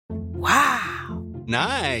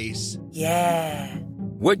Nice. Yeah.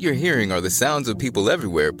 What you're hearing are the sounds of people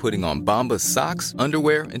everywhere putting on Bombas socks,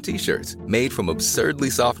 underwear, and T-shirts made from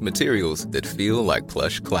absurdly soft materials that feel like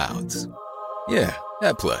plush clouds. Yeah,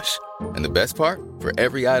 that plush. And the best part? For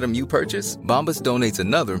every item you purchase, Bombas donates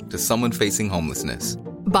another to someone facing homelessness.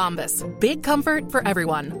 Bombas. Big comfort for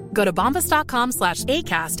everyone. Go to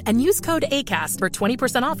bombas.com/ACAST and use code ACAST for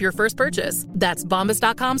 20% off your first purchase. That's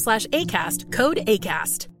bombas.com/ACAST. Code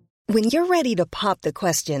ACAST. When you're ready to pop the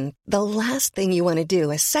question, the last thing you want to do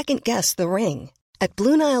is second-guess the ring. At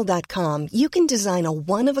BlueNile.com, you can design a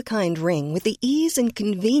one-of-a-kind ring with the ease and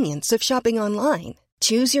convenience of shopping online.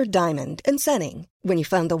 Choose your diamond and setting. When you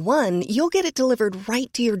find the one, you'll get it delivered right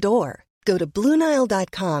to your door. Go to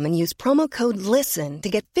BlueNile.com and use promo code LISTEN to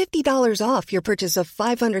get $50 off your purchase of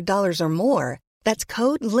 $500 or more. That's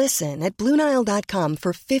code LISTEN at BlueNile.com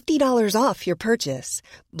for $50 off your purchase.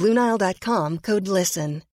 BlueNile.com, code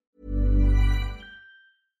LISTEN.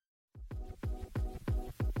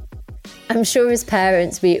 I'm sure as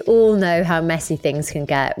parents, we all know how messy things can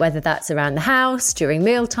get, whether that's around the house, during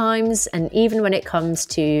meal times, and even when it comes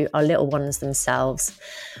to our little ones themselves.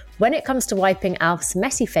 When it comes to wiping Alf's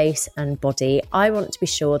messy face and body, I want to be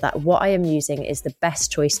sure that what I am using is the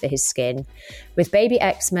best choice for his skin. With baby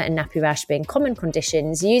eczema and nappy rash being common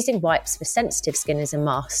conditions, using wipes for sensitive skin is a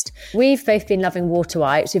must. We've both been loving water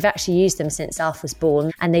wipes. We've actually used them since Alf was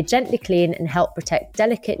born, and they gently clean and help protect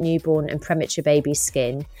delicate newborn and premature baby's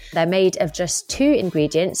skin. They're made of just 2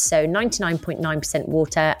 ingredients, so 99.9%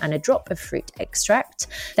 water and a drop of fruit extract.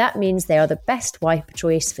 That means they are the best wipe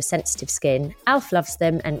choice for sensitive skin. Alf loves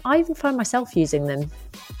them, and I even find myself using them.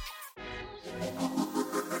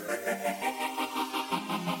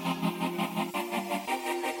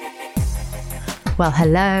 Well,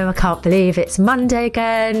 hello, I can't believe it's Monday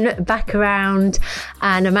again, back around,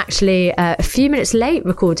 and I'm actually a few minutes late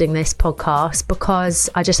recording this podcast because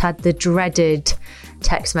I just had the dreaded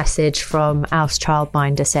text message from Alf's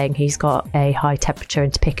childminder saying he's got a high temperature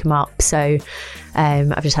and to pick him up. So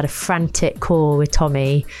I've just had a frantic call with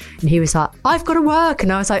Tommy, and he was like, I've got to work,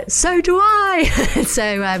 and I was like, so do I. So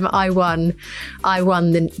I won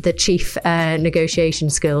the chief negotiation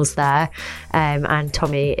skills there, and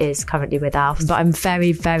Tommy is currently with Alf. But I'm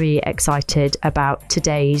very, very excited about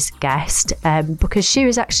today's guest because she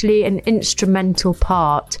was actually an instrumental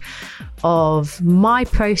part of my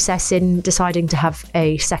process in deciding to have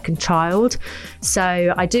a second child.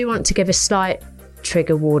 So I do want to give a slight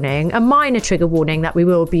trigger warning, a minor trigger warning, that we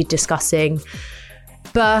will be discussing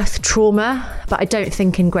birth trauma, but I don't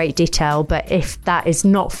think in great detail. But if that is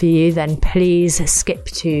not for you, then please skip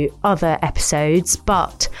to other episodes.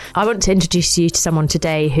 But I want to introduce you to someone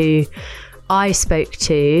today who I spoke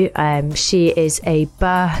to. She is a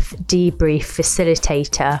birth debrief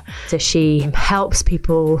facilitator. So she helps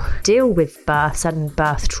people deal with births and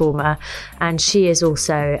birth trauma. And she is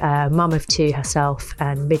also a mum of 2 herself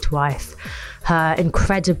and midwife. Her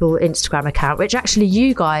incredible Instagram account, which actually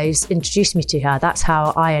you guys introduced me to her. That's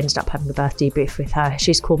how I ended up having a birth debrief with her.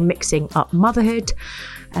 She's called Mixing Up Motherhood.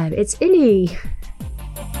 It's Illy.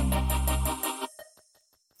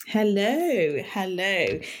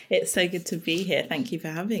 Hello. It's so good to be here. Thank you for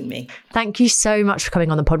having me. Thank you so much for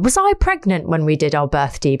coming on the pod. Was I pregnant when we did our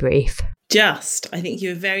birth debrief? I think you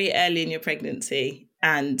were very early in your pregnancy,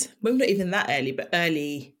 and well, not even that early, but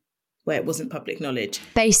early where it wasn't public knowledge.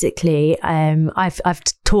 Basically, I've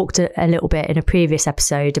talked a little bit in a previous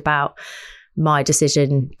episode about my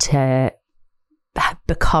decision to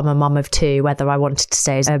become a mum of 2, whether I wanted to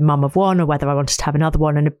stay as a mum of 1 or whether I wanted to have another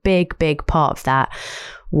one. And a big part of that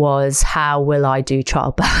was, how will I do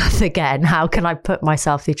childbirth again? How can I put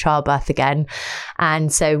myself through childbirth again?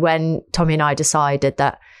 And so when Tommy and I decided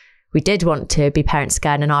that we did want to be parents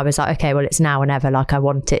again, and I was like, okay, well, it's now or never. Like, I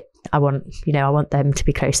want them to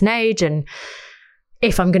be close in age. And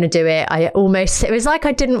if I'm going to do it, it was like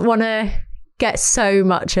I didn't want to get so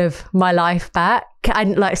much of my life back.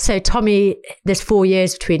 And so Tommy, there's 4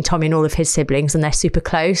 years between Tommy and all of his siblings, and they're super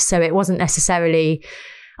close. So it wasn't necessarily,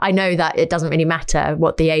 I know that it doesn't really matter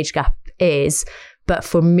what the age gap is, but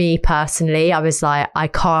for me personally, I was like, I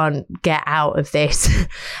can't get out of this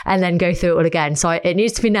and then go through it all again. So it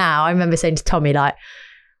needs to be now. I remember saying to Tommy, like,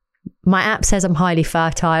 my app says I'm highly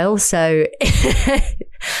fertile, so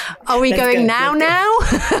are we going now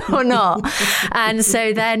or not? And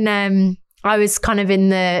so then I was kind of in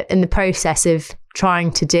the process of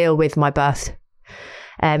trying to deal with my birth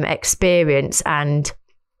experience, and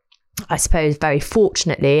I suppose very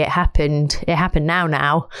fortunately it happened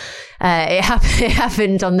now. It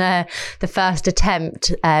happened on the first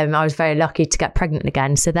attempt. I was very lucky to get pregnant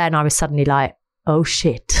again. So then I was suddenly like, oh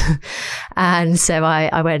shit. And so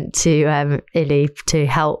I went to Illy to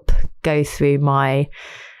help go through my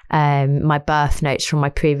my birth notes from my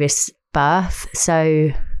previous birth.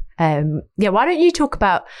 So why don't you talk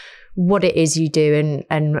about what it is you do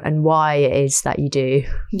and why it is that you do?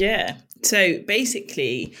 Yeah. So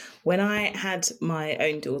basically, when I had my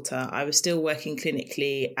own daughter, I was still working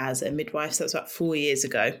clinically as a midwife. So that was about 4 years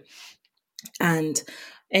ago, and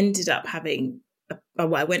ended up having, I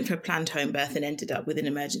went for a planned home birth and ended up with an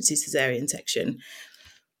emergency cesarean section.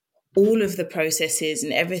 All of the processes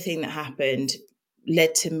and everything that happened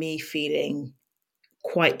led to me feeling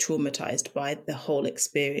quite traumatized by the whole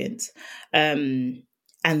experience. And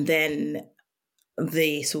then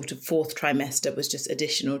the sort of fourth trimester was just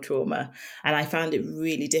additional trauma. And I found it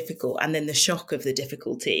really difficult. And then the shock of the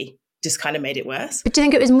difficulty just kind of made it worse. But do you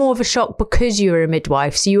think it was more of a shock because you were a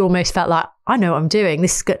midwife? So you almost felt like, I know what I'm doing.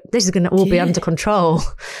 This is going to all be under control.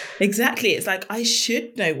 Exactly. It's like, I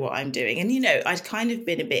should know what I'm doing. And, I'd kind of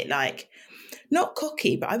been a bit like, not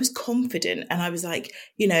cocky, but I was confident. And I was like,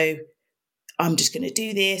 I'm just going to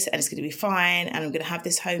do this and it's going to be fine. And I'm going to have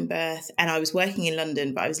this home birth. And I was working in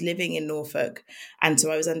London, but I was living in Norfolk. And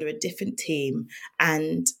so I was under a different team.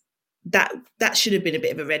 And that should have been a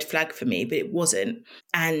bit of a red flag for me, but it wasn't.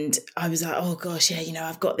 And I was like, oh gosh, yeah,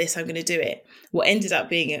 I've got this, I'm going to do it. What ended up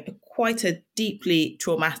being quite a deeply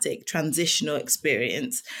traumatic transitional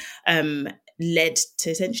experience led to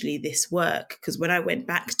essentially this work. Because when I went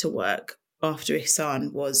back to work after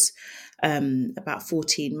Ihsan was about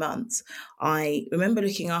 14 months, I remember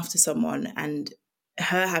looking after someone and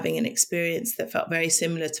her having an experience that felt very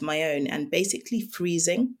similar to my own, and basically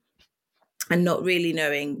freezing and not really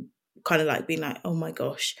knowing, kind of like being like, oh my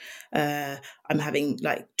gosh, I'm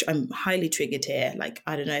highly triggered here. Like,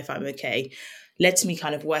 I don't know if I'm okay. Led to me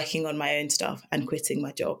kind of working on my own stuff and quitting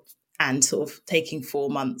my job and sort of taking 4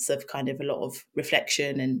 months of kind of a lot of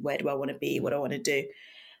reflection and where do I want to be, what I want to do.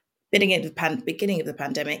 Beginning of the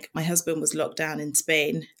pandemic, my husband was locked down in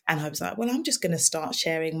Spain, and I was like, well, I'm just going to start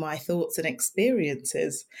sharing my thoughts and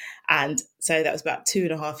experiences. And so that was about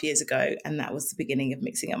 2.5 years ago, and that was the beginning of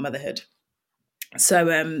Mixing Up Motherhood.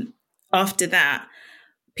 So after that,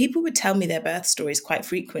 people would tell me their birth stories quite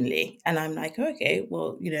frequently, and I'm like, okay,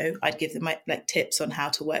 well, I'd give them like tips on how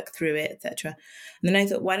to work through it, etc. And then I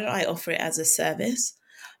thought, why don't I offer it as a service?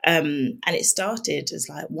 And it started as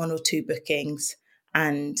like 1 or 2 bookings.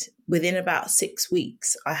 And within about 6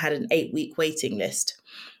 weeks, I had an 8-week waiting list.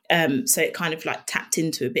 So it kind of like tapped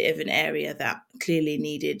into a bit of an area that clearly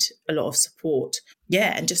needed a lot of support.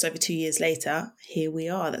 Yeah. And just over 2 years later, here we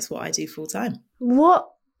are. That's what I do full time. What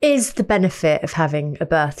is the benefit of having a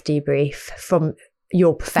birth debrief from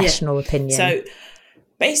your professional opinion? So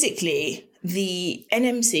basically, the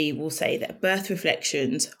NMC will say that birth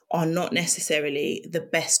reflections are not necessarily the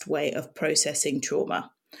best way of processing trauma.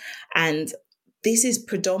 And this is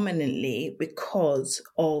predominantly because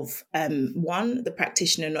of, one, the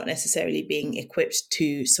practitioner not necessarily being equipped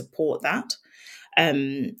to support that.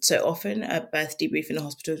 So often a birth debrief in a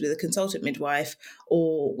hospital is with a consultant midwife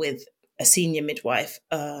or with a senior midwife.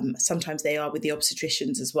 Sometimes they are with the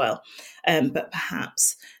obstetricians as well. But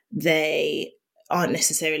perhaps they aren't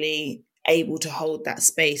necessarily able to hold that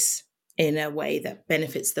space in a way that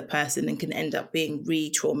benefits the person and can end up being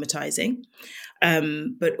re-traumatizing.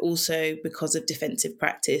 But also because of defensive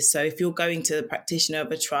practice. So if you're going to the practitioner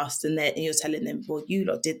of a trust and you're telling them, well, you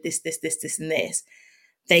lot did this, this, this, this, and this,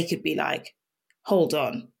 they could be like, hold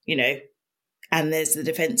on, and there's the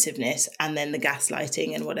defensiveness and then the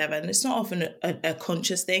gaslighting and whatever. And it's not often a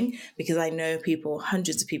conscious thing, because I know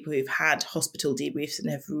hundreds of people who've had hospital debriefs and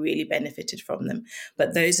have really benefited from them.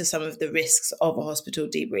 But those are some of the risks of a hospital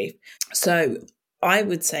debrief. So I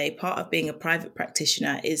would say part of being a private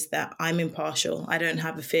practitioner is that I'm impartial. I don't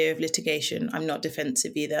have a fear of litigation. I'm not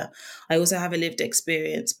defensive either. I also have a lived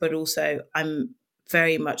experience, but also I'm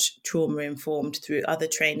very much trauma informed through other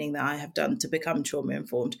training that I have done to become trauma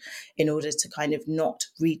informed in order to kind of not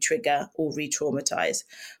re-trigger or re-traumatize.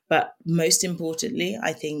 But most importantly,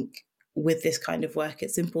 I think with this kind of work,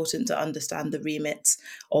 it's important to understand the remits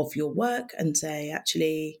of your work and say,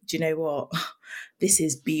 actually, do you know what? This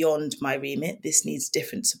is beyond my remit. This needs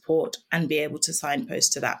different support, and be able to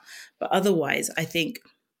signpost to that. But otherwise, I think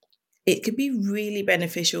it could be really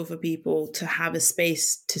beneficial for people to have a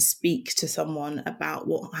space to speak to someone about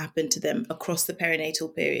what happened to them across the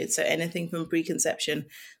perinatal period. So anything from preconception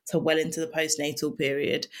to well into the postnatal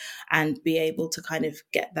period, and be able to kind of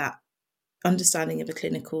get that understanding of a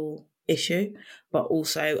clinical issue, but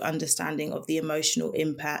also understanding of the emotional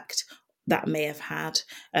impact that may have had,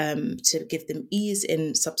 to give them ease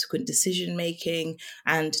in subsequent decision making,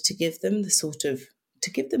 and to give them the sort of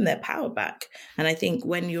to give them their power back. And I think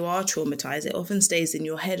when you are traumatized, it often stays in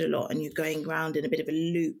your head a lot and you're going around in a bit of a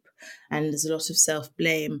loop, and there's a lot of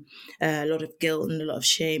self-blame, a lot of guilt and a lot of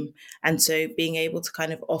shame. And so being able to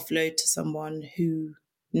kind of offload to someone who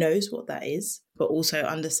knows what that is, but also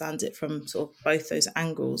understands it from sort of both those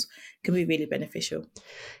angles can be really beneficial.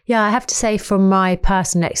 Yeah, I have to say from my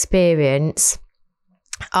personal experience,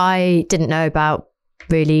 I didn't know about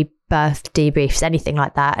really birth debriefs, anything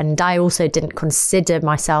like that. And I also didn't consider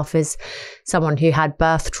myself as someone who had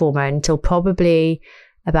birth trauma until probably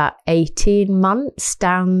about 18 months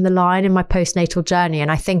down the line in my postnatal journey.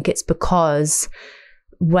 And I think it's because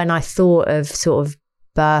when I thought of sort of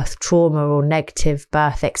birth trauma or negative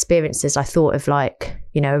birth experiences, I thought of like,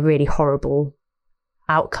 you know, a really horrible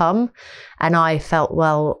outcome. And I felt,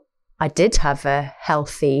 well, I did have a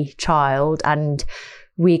healthy child and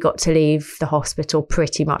we got to leave the hospital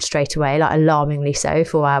pretty much straight away, like alarmingly so,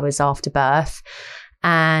 4 hours after birth.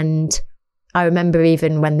 And I remember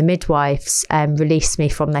even when the midwives released me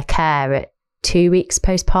from their care at 2 weeks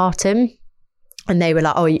postpartum, and they were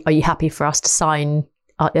like, "Oh, are you happy for us to sign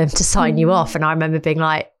you off?" And I remember being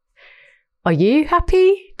like, "Are you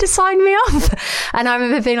happy to sign me off?" And I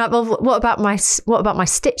remember being like, "Well, what about my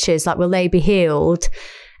stitches? Like, will they be healed?"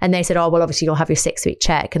 And they said, "Oh, well, obviously you'll have your 6-week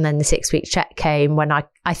check." And then the 6-week check came when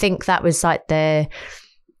I think that was like the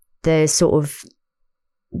sort of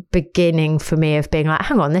beginning for me of being like,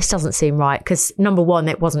 hang on, this doesn't seem right. Because number one,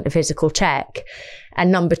 it wasn't a physical check. And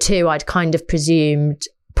number two, I'd kind of presumed,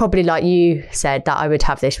 probably like you said, that I would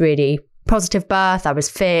have this really positive birth. I was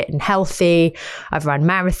fit and healthy. I've run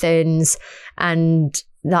marathons, and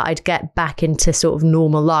that I'd get back into sort of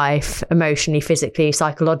normal life emotionally, physically,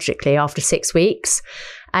 psychologically after 6 weeks.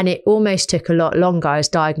 And it almost took a lot longer. I was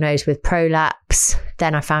diagnosed with prolapse.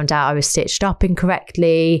 Then I found out I was stitched up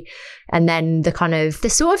incorrectly. And then the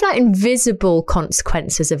sort of like invisible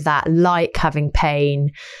consequences of that, like having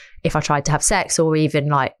pain if I tried to have sex, or even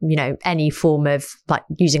like, you know, any form of like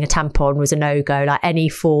using a tampon was a no-go. Like any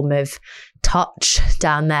form of touch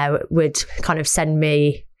down there would kind of send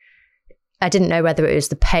me, I didn't know whether it was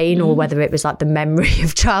the pain or whether it was like the memory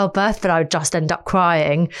of childbirth, but I would just end up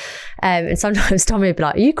crying. And sometimes Tommy would be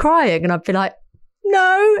like, "Are you crying?" And I'd be like,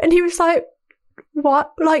 "No." And he was like,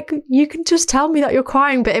 "What? Like, you can just tell me that you're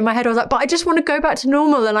crying." But in my head, I was like, "But I just want to go back to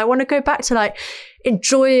normal, and I want to go back to like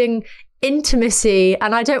enjoying intimacy,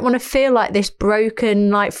 and I don't want to feel like this broken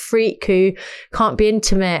like freak who can't be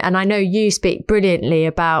intimate." And I know you speak brilliantly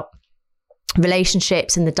about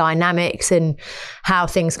relationships and the dynamics and how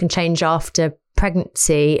things can change after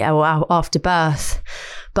pregnancy or after birth.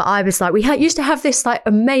 But I was like, we used to have this like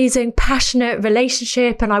amazing, passionate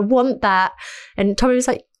relationship, and I want that. And Tommy was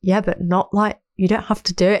like, "Yeah, but not like, you don't have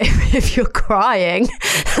to do it if you're crying."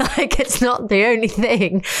 Like, it's not the only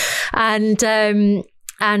thing.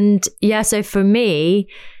 And yeah, so for me,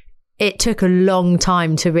 it took a long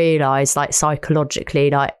time to realize, like psychologically,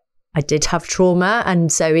 like I did have trauma. And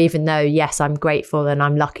so even though, yes, I'm grateful and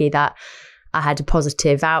I'm lucky that I had a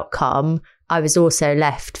positive outcome, I was also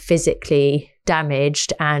left physically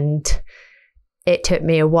damaged. And it took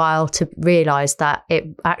me a while to realize that it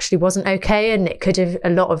actually wasn't okay. And it could have, a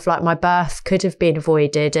lot of like my birth could have been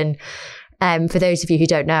avoided. And for those of you who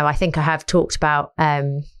don't know, I think I have talked about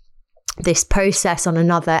this process on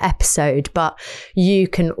another episode, but you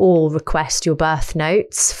can all request your birth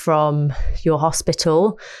notes from your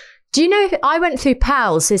hospital. Do you know, I went through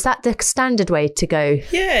PALS. Is that the standard way to go?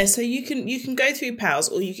 Yeah, so you can go through PALS,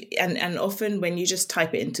 or and often when you just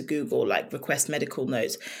type it into Google, like request medical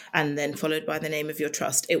notes, and then followed by the name of your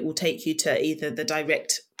trust, it will take you to either the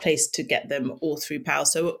direct place to get them or through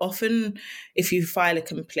PALS. So often if you file a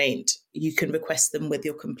complaint, you can request them with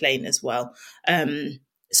your complaint as well.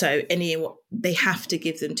 So they have to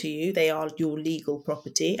give them to you. They are your legal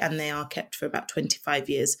property, and they are kept for about 25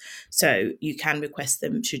 years. So you can request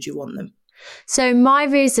them should you want them. So my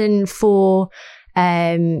reason for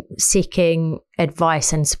seeking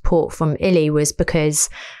advice and support from Illy was because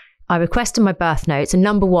I requested my birth notes, and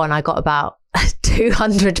number one, I got about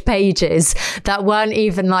 200 pages that weren't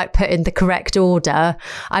even like put in the correct order.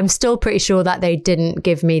 I'm still pretty sure that they didn't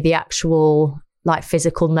give me the actual like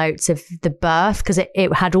physical notes of the birth, because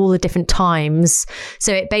it had all the different times.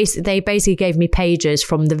 So they basically gave me pages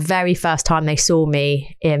from the very first time they saw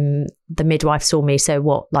me, the midwife saw me. So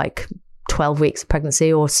what, like 12 weeks of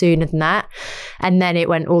pregnancy or sooner than that. And then it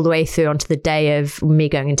went all the way through onto the day of me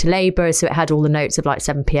going into labour. So it had all the notes of like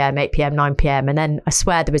 7 p.m, 8 p.m, 9 p.m. And then I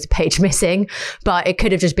swear there was a page missing, but it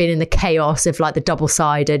could have just been in the chaos of like the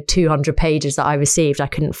double-sided 200 pages that I received. I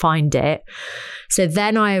couldn't find it. So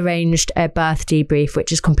then I arranged a birth debrief,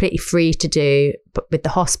 which is completely free to do with the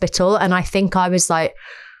hospital. And I think I was like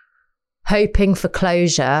hoping for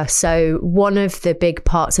closure. So one of the big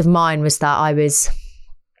parts of mine was that I was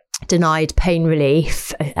denied pain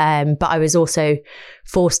relief, but I was also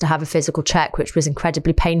forced to have a physical check, which was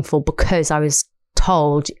incredibly painful because I was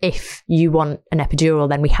told, if you want an epidural,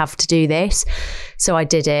 then we have to do this. So I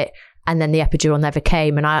did it, and then the epidural never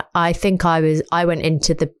came. And I think I went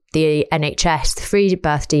into the NHS, the free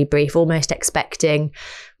birth debrief, almost expecting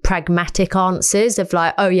pragmatic answers of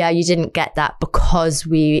like, oh yeah, you didn't get that because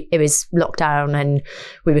it was lockdown and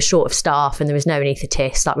we were short of staff and there was no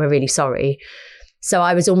anaesthetist, like, we're really sorry. So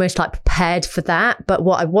I was almost like prepared for that. But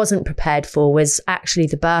what I wasn't prepared for was actually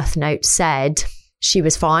the birth note said she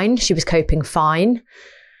was fine. She was coping fine.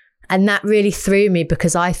 And that really threw me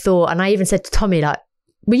because I thought, and I even said to Tommy, like,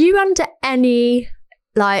 were you under any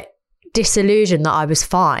like disillusion that I was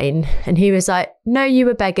fine? And he was like, no, you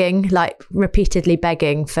were begging, like repeatedly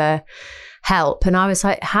begging for help. And I was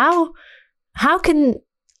like, how can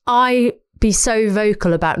I be so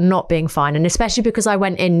vocal about not being fine? And especially because I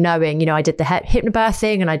went in knowing, I did the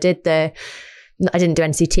hypnobirthing and I didn't do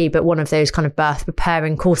NCT, but one of those kind of birth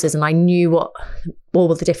preparing courses. And I knew what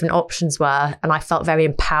all the different options were. And I felt very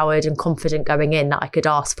empowered and confident going in that I could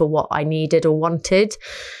ask for what I needed or wanted.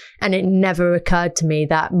 And it never occurred to me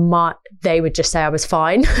that they would just say I was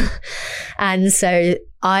fine. And so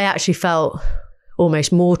I actually felt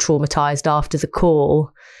almost more traumatized after the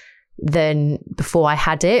call than before I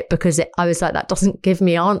had it, because I was like, that doesn't give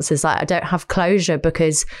me answers. Like, I don't have closure,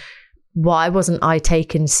 because why wasn't I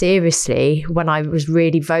taken seriously when I was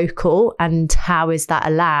really vocal? And how is that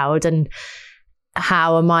allowed? And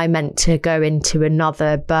how am I meant to go into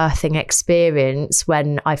another birthing experience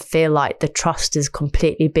when I feel like the trust is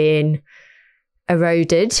completely being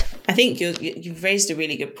eroded? I think you've raised a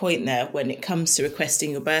really good point there when it comes to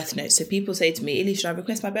requesting your birth notes. So people say to me, Illy, should I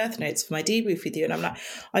request my birth notes for my debrief with you? And I'm like,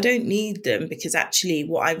 I don't need them, because actually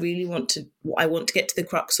what I want to get to the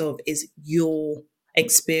crux of is your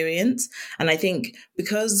experience. And I think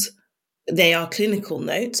because they are clinical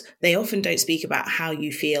notes, they often don't speak about how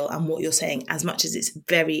you feel and what you're saying as much as it's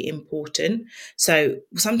very important. So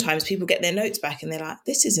sometimes people get their notes back and they're like,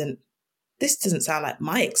 this doesn't sound like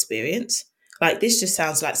my experience. Like, this just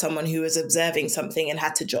sounds like someone who was observing something and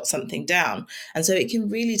had to jot something down. And so it can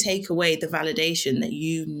really take away the validation that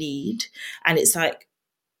you need. And it's like,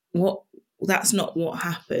 that's not what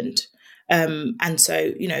happened. And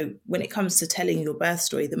so, when it comes to telling your birth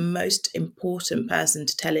story, the most important person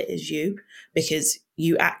to tell it is you, because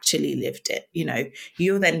you actually lived it.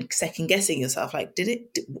 You're then second guessing yourself. Like,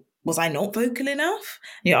 was I not vocal enough?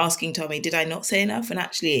 And you're asking Tommy, did I not say enough? And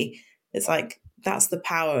actually, it's like, that's the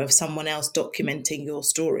power of someone else documenting your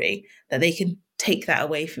story, that they can take that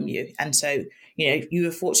away from you. And so, you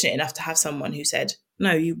were fortunate enough to have someone who said,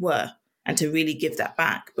 no, you were, and to really give that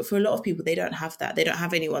back. But for a lot of people, they don't have that. They don't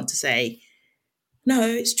have anyone to say, no,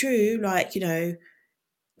 it's true. Like,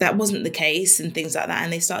 that wasn't the case and things like that.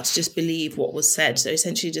 And they start to just believe what was said. So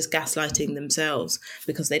essentially just gaslighting themselves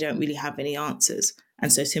because they don't really have any answers.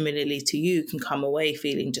 And so similarly to you, can come away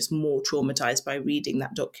feeling just more traumatized by reading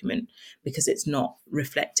that document because it's not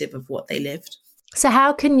reflective of what they lived. So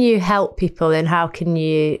how can you help people, and how can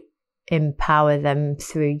you empower them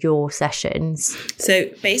through your sessions? So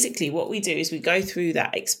basically what we do is we go through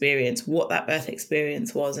that experience, what that birth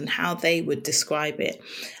experience was and how they would describe it.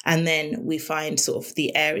 And then we find sort of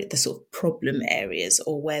the sort of problem areas,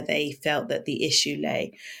 or where they felt that the issue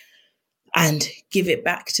lay, and give it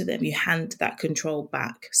back to them. You hand that control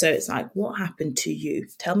back. So it's like, what happened to you?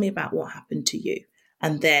 Tell me about what happened to you.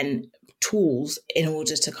 And then tools in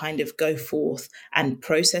order to kind of go forth and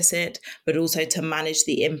process it, but also to manage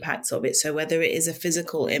the impacts of it. So whether it is a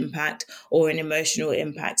physical impact or an emotional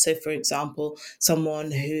impact. So for example,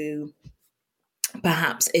 someone who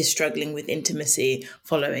perhaps is struggling with intimacy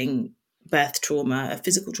following birth trauma, a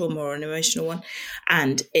physical trauma or an emotional one.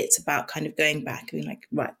 And it's about kind of going back and being like,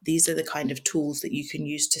 right, these are the kind of tools that you can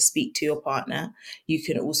use to speak to your partner. You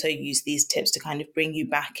can also use these tips to kind of bring you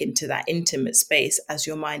back into that intimate space as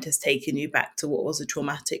your mind has taken you back to what was a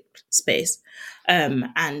traumatic space.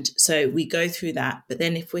 And so we go through that. But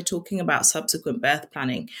then if we're talking about subsequent birth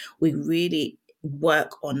planning, we really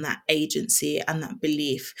work on that agency and that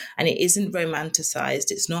belief. And it isn't romanticized,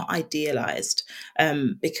 it's not idealized,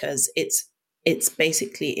 because it's it's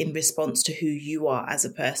basically in response to who you are as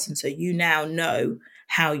a person. So you now know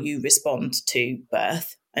how you respond to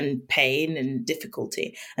birth and pain and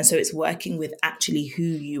difficulty. And so it's working with actually who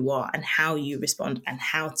you are and how you respond and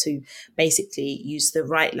how to basically use the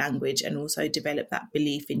right language and also develop that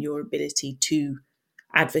belief in your ability to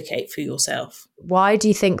advocate for yourself. Why do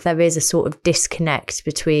you think there is a sort of disconnect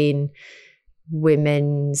between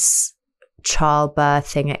women's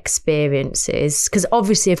childbirthing experiences? Because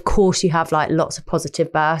obviously, of course, you have like lots of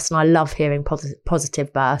positive births, and I love hearing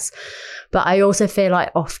positive births, but I also feel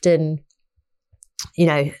like often, you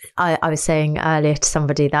know, I was saying earlier to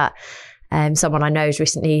somebody that someone I know has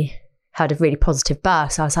recently had a really positive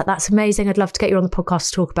birth. So I was like, that's amazing. I'd love to get you on the podcast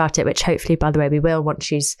to talk about it, which hopefully, by the way, we will once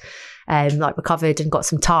she's like recovered and got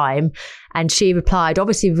some time. And she replied,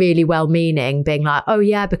 obviously really well-meaning, being like, oh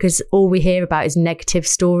yeah, because all we hear about is negative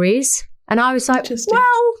stories. And I was like,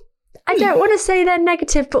 well, I don't want to say they're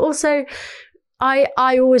negative, but also I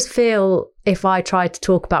always feel if I try to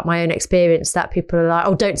talk about my own experience that people are like,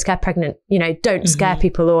 oh, don't scare pregnant, you know, don't scare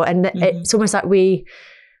people. It's almost like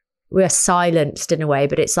we're silenced in a way,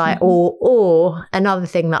 but it's like, or another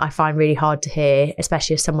thing that I find really hard to hear,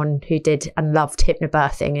 especially as someone who did and loved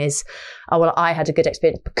hypnobirthing, is, oh, well, I had a good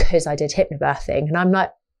experience because I did hypnobirthing. And I'm like,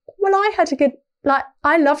 well,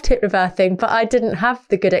 I loved hypnobirthing, but I didn't have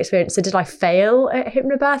the good experience. So did I fail at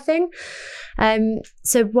hypnobirthing?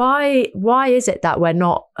 So why is it that we're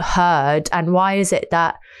not heard, and why is it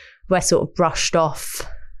that we're sort of brushed off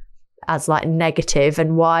as like negative,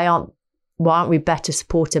 and why aren't we better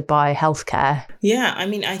supported by healthcare? Yeah, I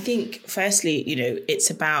mean, I think firstly, you know, it's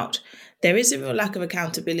about, there is a real lack of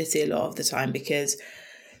accountability a lot of the time, because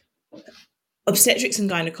obstetrics and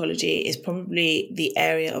gynecology is probably the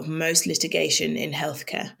area of most litigation in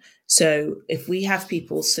healthcare. So if we have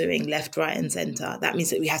people suing left, right and centre, that means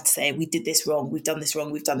that we have to say, we did this wrong, we've done this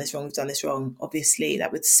wrong, we've done this wrong, we've done this wrong. Obviously,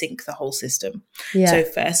 that would sink the whole system. Yeah. So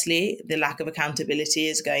firstly, the lack of accountability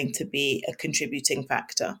is going to be a contributing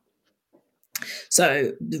factor.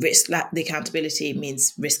 So the accountability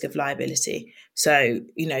means risk of liability. So,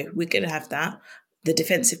 you know, we're going to have that. The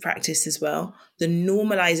defensive practice as well, the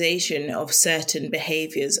normalization of certain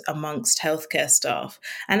behaviors amongst healthcare staff.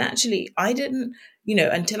 And actually, I didn't, you know,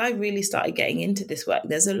 until I really started getting into this work,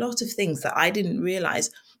 there's a lot of things that I didn't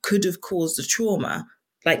realize could have caused the trauma.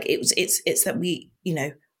 Like it's that we, you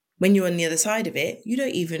know, when you're on the other side of it,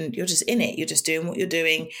 you're just in it. You're just doing what you're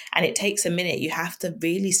doing. And it takes a minute. You have to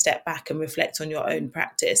really step back and reflect on your own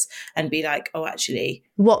practice and be like, oh, actually.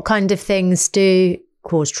 What kind of things do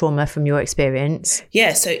cause trauma from your experience?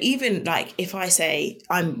 Yeah, so even like if I say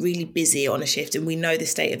I'm really busy on a shift, and we know the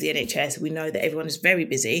state of the NHS, we know that everyone is very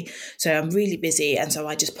busy. So I'm really busy. And so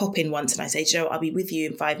I just pop in once and I say, Joe, I'll be with you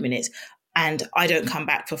in 5 minutes. And I don't come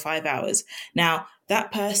back for 5 hours. Now,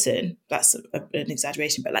 that person, that's an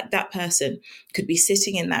exaggeration, but like that person could be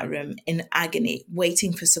sitting in that room in agony,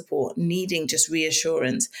 waiting for support, needing just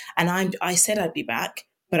reassurance. And I said I'd be back,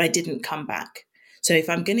 but I didn't come back. So if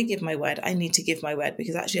I'm going to give my word, I need to give my word,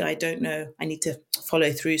 because actually I don't know, I need to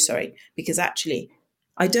follow through, because actually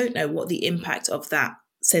I don't know what the impact of that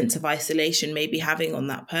sense of isolation may be having on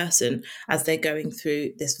that person as they're going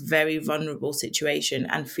through this very vulnerable situation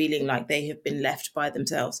and feeling like they have been left by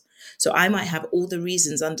themselves. So I might have all the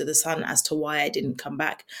reasons under the sun as to why I didn't come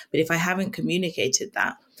back. But if I haven't communicated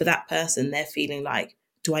that, for that person, they're feeling like,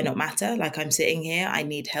 do I not matter? Like I'm sitting here, I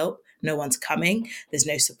need help. No one's coming. There's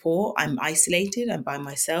no support. I'm isolated. I'm by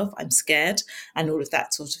myself. I'm scared, and all of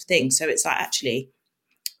that sort of thing. So it's like, actually,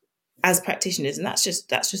 as practitioners, and that's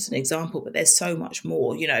just an example, but there's so much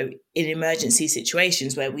more, you know, in emergency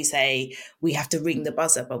situations where we say we have to ring the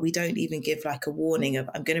buzzer, but we don't even give like a warning of,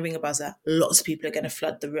 I'm going to ring a buzzer. Lots of people are going to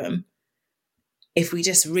flood the room. If we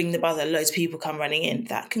just ring the buzzer, loads of people come running in,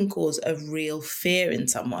 that can cause a real fear in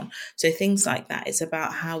someone. So things like that, it's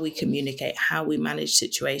about how we communicate, how we manage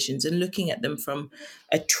situations, and looking at them from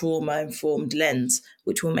a trauma-informed lens,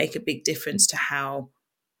 which will make a big difference to how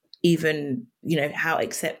even, you know, how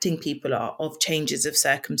accepting people are of changes of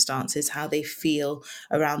circumstances, how they feel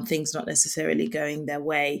around things not necessarily going their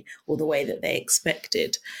way or the way that they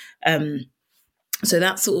expected. So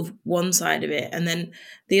that's sort of one side of it. And then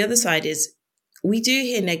the other side is, we do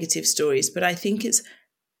hear negative stories, but I think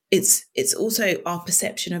it's also our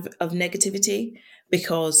perception of negativity,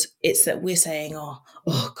 because it's that we're saying,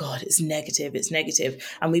 oh God, it's negative.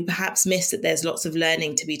 And we perhaps miss that there's lots of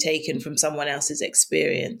learning to be taken from someone else's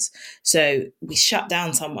experience. So we shut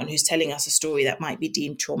down someone who's telling us a story that might be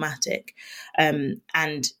deemed traumatic.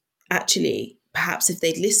 And actually, perhaps if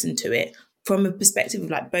they'd listened to it from a perspective of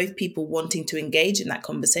like both people wanting to engage in that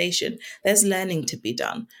conversation, there's learning to be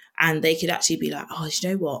done. And they could actually be like, oh, you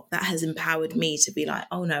know what? That has empowered me to be like,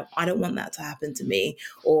 oh no, I don't want that to happen to me,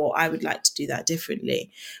 or I would like to do that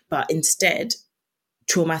differently. But instead,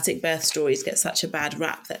 traumatic birth stories get such a bad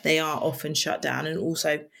rap that they are often shut down. And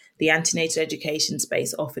also the antenatal education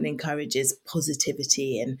space often encourages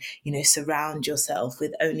positivity and, surround yourself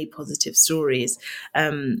with only positive stories.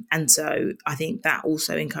 And so I think that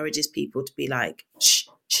also encourages people to be like, shh,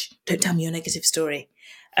 don't tell me your negative story.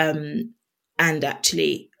 And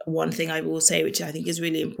actually, one thing I will say, which I think is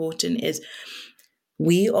really important, is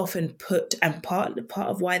we often put, and part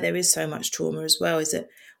of why there is so much trauma as well, is that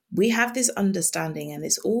we have this understanding, and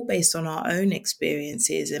it's all based on our own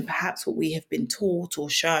experiences and perhaps what we have been taught or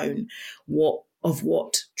shown what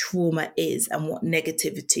trauma is and what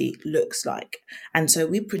negativity looks like. And so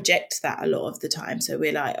we project that a lot of the time. So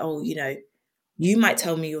we're like, oh, you might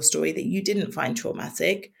tell me your story that you didn't find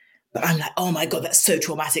traumatic, but I'm like, oh my God, that's so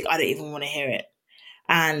traumatic, I don't even want to hear it.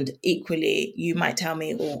 And equally, you might tell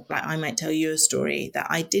me, or like I might tell you a story that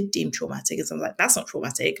I did deem traumatic. And so I'm like, that's not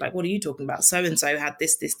traumatic. Like, what are you talking about? So-and-so had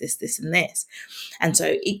this, and this. And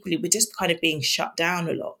so equally, we're just kind of being shut down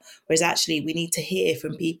a lot. Whereas actually, we need to hear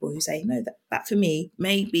from people who say, no, that for me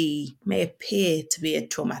may appear to be a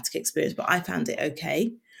traumatic experience, but I found it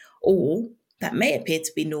okay. Or that may appear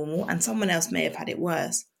to be normal and someone else may have had it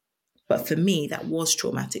worse. But for me, that was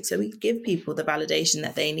traumatic. So we give people the validation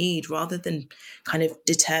that they need rather than kind of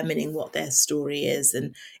determining what their story is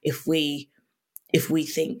and if we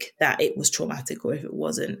think that it was traumatic or if it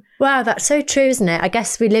wasn't. Wow, that's so true, isn't it? I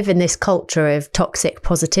guess we live in this culture of toxic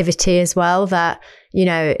positivity as well, that,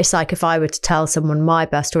 it's like if I were to tell someone my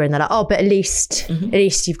birth story and they're like, oh, but at least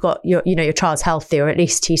you've got your child's healthy, or at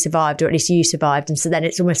least he survived, or at least you survived. And so then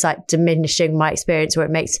it's almost like diminishing my experience, or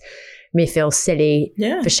it makes me feel silly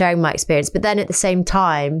for sharing my experience. But then at the same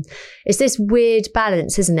time, it's this weird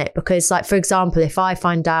balance, isn't it? Because like, for example, if I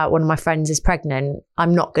find out one of my friends is pregnant,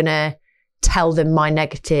 I'm not going to tell them my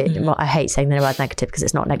negative. Well, I hate saying the word negative because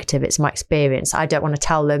it's not negative, it's my experience. I don't want to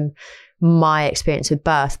tell them my experience with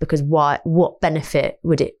birth, because what benefit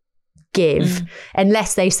would it give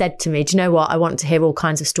unless they said to me, do you know what? I want to hear all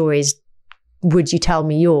kinds of stories. Would you tell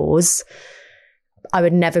me yours? I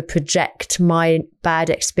would never project my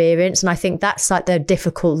bad experience. And I think that's like the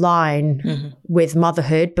difficult line with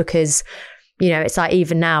motherhood, because, it's like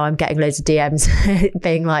even now I'm getting loads of DMs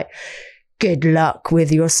being like, good luck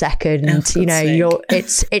with your second,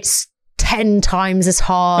 it's 10 times as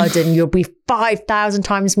hard and you'll be 5,000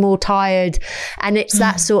 times more tired. And it's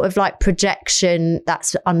that sort of like projection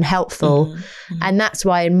that's unhelpful. And that's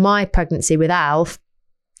why in my pregnancy with Alf,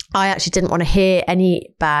 I actually didn't want to hear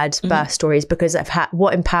any bad birth stories, because of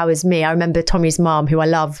what empowers me. I remember Tommy's mom, who I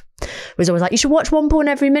love, was always like, you should watch One Born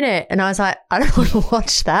Every Minute. And I was like, I don't want to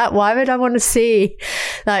watch that. Why would I want to see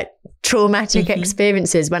like traumatic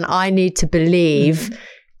experiences when I need to believe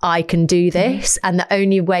I can do this? And the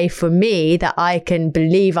only way for me that I can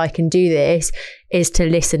believe I can do this is to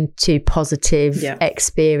listen to positive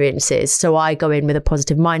experiences. So I go in with a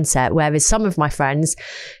positive mindset, whereas some of my friends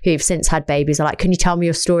who've since had babies are like, can you tell me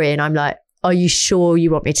your story? And I'm like, are you sure you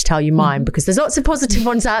want me to tell you mine? Because there's lots of positive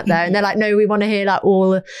ones out there. And they're like, no, we want to hear like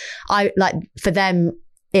for them,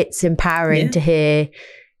 it's empowering to hear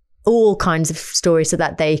all kinds of stories so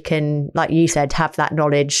that they can, like you said, have that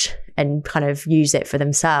knowledge and kind of use it for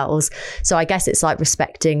themselves. So I guess it's like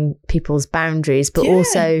respecting people's boundaries, but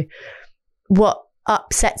also what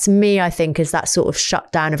upsets me, I think, is that sort of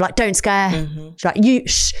shutdown of like, don't scare, like you,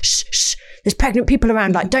 shh, there's pregnant people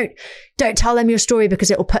around, like don't tell them your story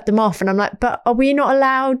because it will put them off. And I'm like, but are we not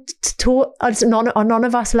allowed to talk? Are none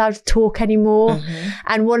of us allowed to talk anymore?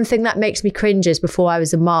 And one thing that makes me cringe is before I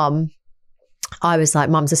was a mum, I was like,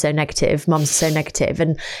 mums are so negative.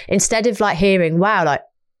 And instead of like hearing, wow, like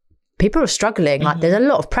people are struggling, like there's a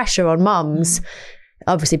lot of pressure on mums,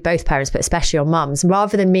 obviously both parents, but especially on mums,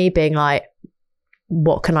 rather than me being like,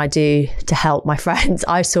 what can I do to help my friends?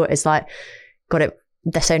 I saw it as like, got it,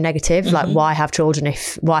 they're so negative. Like, why have children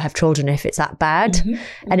if it's that bad?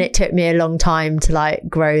 And it took me a long time to like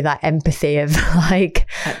grow that empathy of like,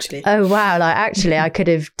 actually, oh wow, like actually I could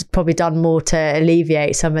have probably done more to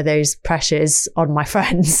alleviate some of those pressures on my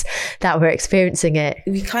friends that were experiencing it.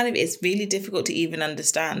 It's really difficult to even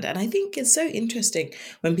understand. And I think it's so interesting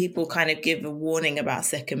when people kind of give a warning about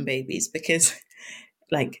second babies, because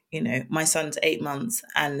like, my son's 8 months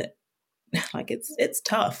and like it's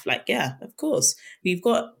tough. Like, yeah, of course, we've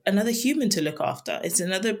got another human to look after. It's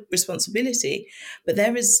another responsibility, but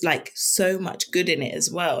there is like so much good in it as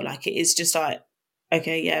well. Like, it is just like,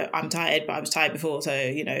 okay, yeah, I'm tired, but I was tired before. So,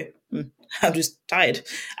 I'm just tired.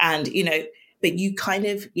 And, but you kind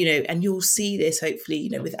of, and you'll see this hopefully,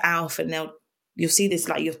 with Alf, and they'll, you'll see this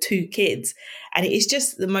like your 2 kids, and it is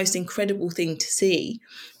just the most incredible thing to see.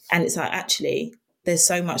 And it's like, actually, there's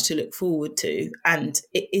so much to look forward to, and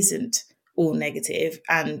it isn't all negative.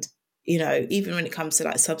 And, you know, even when it comes to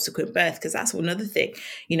like subsequent birth, because that's another thing,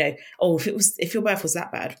 you know, if your birth was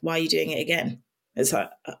that bad, why are you doing it again? It's like,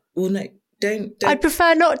 well, no, don't. I'd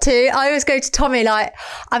prefer not to. I always go to Tommy like,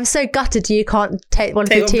 I'm so gutted you can't take one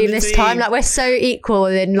for the team this time. Like, we're so equal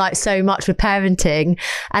in like so much with parenting,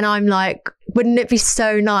 and I'm like, wouldn't it be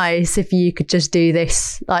so nice if you could just do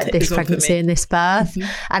this, like take this pregnancy and this birth? Mm-hmm.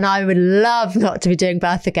 And I would love not to be doing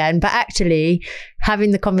birth again. But actually,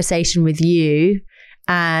 having the conversation with you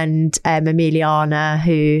and Emiliana,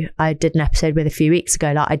 who I did an episode with a few weeks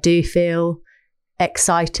ago, like, I do feel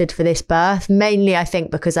excited for this birth, mainly I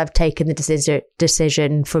think because I've taken the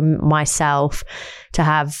decision for myself to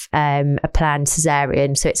have a planned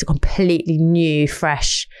cesarean, so it's a completely new,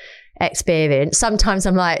 fresh experience. Sometimes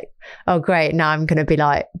I'm like, oh great, now I'm going to be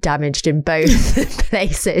like damaged in both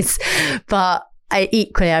places, but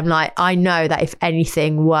I'm like, I know that if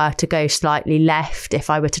anything were to go slightly left,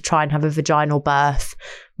 if I were to try and have a vaginal birth,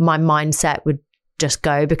 my mindset would just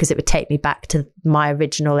go, because it would take me back to my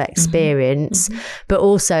original experience. Mm-hmm. But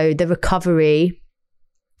also the recovery.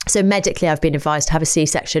 So medically, I've been advised to have a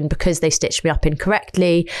C-section because they stitched me up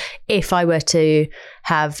incorrectly. If I were to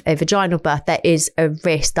have a vaginal birth, there is a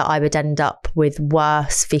risk that I would end up with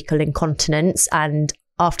worse fecal incontinence. And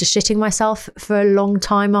after shitting myself for a long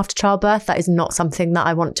time after childbirth, that is not something that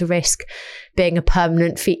I want to risk being a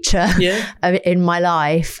permanent feature in my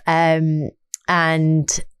life. And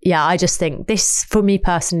yeah, I just think this, for me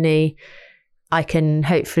personally, I can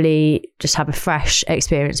hopefully just have a fresh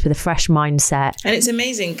experience with a fresh mindset. And it's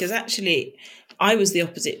amazing because actually I was the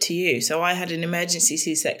opposite to you. So I had an emergency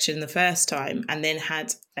C-section the first time and then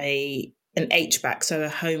had an HBAC, so a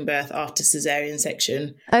home birth after cesarean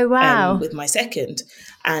section. Oh, wow. With my second.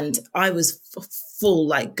 And I was full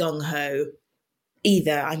like gung-ho.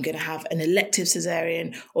 Either I'm going to have an elective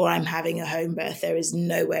cesarean or I'm having a home birth. There is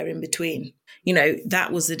nowhere in between. You know,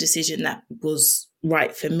 that was the decision that was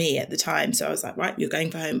right for me at the time. So I was like, right, you're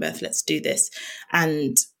going for home birth. Let's do this.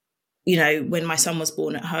 And, you know, when my son was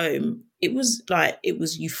born at home, it was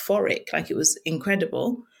euphoric. Like, it was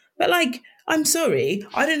incredible. But like, I'm sorry,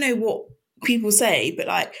 I don't know what people say, but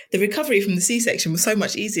like the recovery from the C-section was so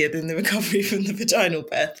much easier than the recovery from the vaginal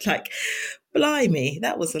birth. Like, blimey,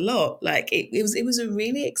 that was a lot. Like it was a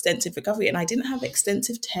really extensive recovery, and I didn't have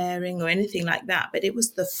extensive tearing or anything like that, but it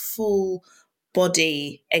was the full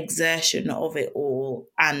body exertion of it all.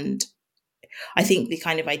 And I think the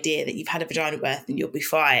kind of idea that you've had a vaginal birth and you'll be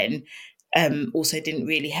fine also didn't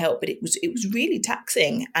really help, but it was really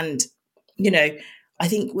taxing. And, you know, I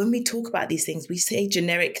think when we talk about these things, we say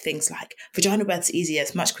generic things like vaginal birth's easier,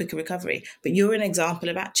 it's much quicker recovery. But you're an example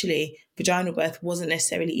of actually vaginal birth wasn't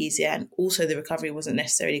necessarily easier, and also the recovery wasn't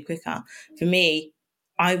necessarily quicker. For me,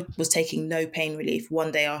 I was taking no pain relief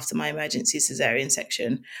one day after my emergency cesarean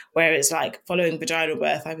section, whereas like following vaginal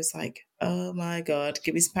birth, I was like, oh my God,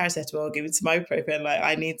 give me some paracetamol, give me some ibuprofen, like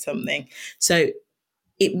I need something. So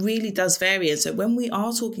it really does vary. And so when we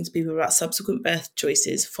are talking to people about subsequent birth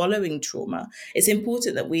choices following trauma, it's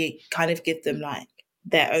important that we kind of give them like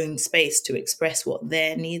their own space to express what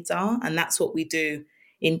their needs are. And that's what we do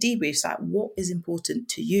in debriefs, like what is important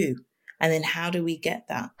to you? And then how do we get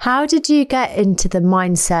that? How did you get into the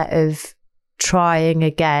mindset of trying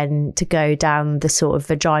again to go down the sort of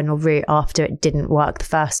vaginal route after it didn't work the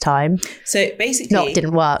first time? So basically, not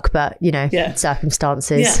didn't work, but you know,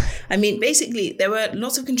 circumstances. Yeah, I mean, basically, there were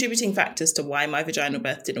lots of contributing factors to why my vaginal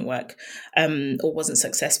birth didn't work or wasn't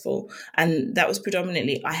successful, and that was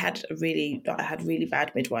predominantly I had really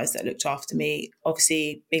bad midwives that looked after me.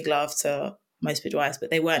 Obviously, big love to most midwives,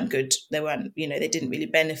 but they weren't good. They weren't, you know, they didn't really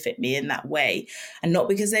benefit me in that way. And not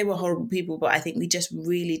because they were horrible people, but I think we just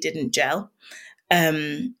really didn't gel.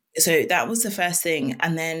 So that was the first thing.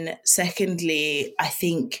 And then secondly, I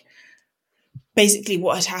think basically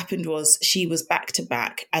what had happened was she was back to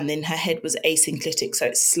back and then her head was asynclitic. So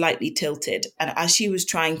it's slightly tilted. And as she was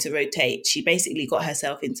trying to rotate, she basically got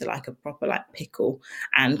herself into like a proper like pickle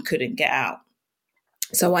and couldn't get out.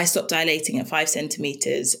 So I stopped dilating at 5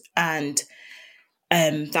 centimeters, and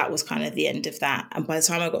that was kind of the end of that. And by the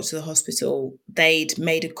time I got to the hospital, they'd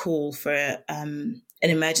made a call for an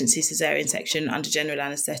emergency cesarean section under general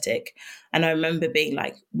anaesthetic. And I remember being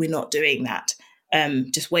like, we're not doing that.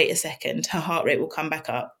 Just wait a second. Her heart rate will come back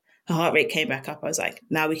up. Her heart rate came back up. I was like,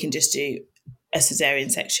 now we can just do a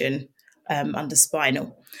cesarean section under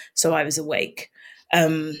spinal. So I was awake.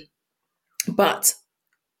 But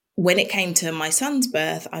when it came to my son's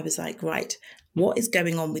birth, I was like, right, what is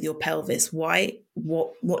going on with your pelvis? What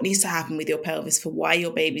needs to happen with your pelvis for why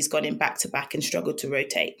your baby's gone in back to back and struggled to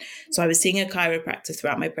rotate? So I was seeing a chiropractor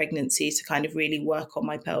throughout my pregnancy to kind of really work on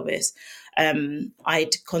my pelvis.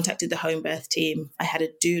 I'd contacted the home birth team. I had a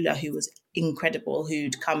doula who was incredible,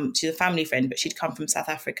 she's a family friend, but she'd come from South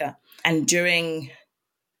Africa. And during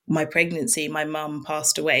my pregnancy, my mum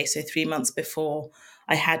passed away. So 3 months before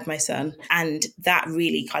I had my son. And that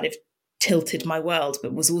really kind of tilted my world,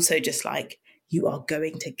 but was also just like, you are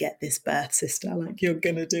going to get this birth, sister. Like, you're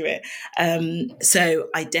going to do it. So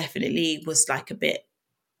I definitely was like a bit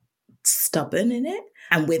stubborn in it.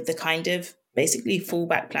 And with the kind of basically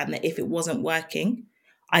fallback plan that if it wasn't working,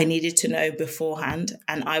 I needed to know beforehand.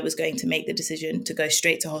 And I was going to make the decision to go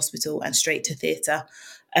straight to hospital and straight to theatre.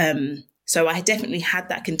 So I definitely had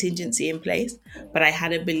that contingency in place, but I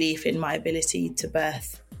had a belief in my ability to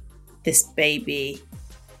birth this baby.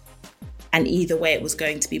 And either way, it was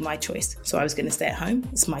going to be my choice. So I was going to stay at home.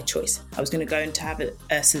 It's my choice. I was going to go and to have a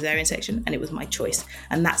cesarean section, and it was my choice.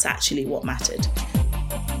 And that's actually what mattered.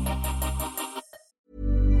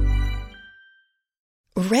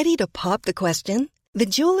 Ready to pop the question? The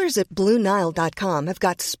jewelers at BlueNile.com have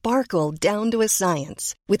got sparkle down to a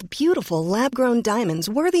science with beautiful lab-grown diamonds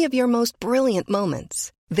worthy of your most brilliant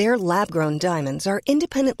moments. Their lab-grown diamonds are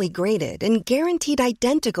independently graded and guaranteed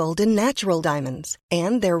identical to natural diamonds.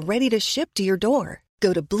 And they're ready to ship to your door.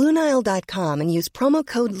 Go to BlueNile.com and use promo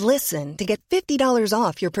code LISTEN to get $50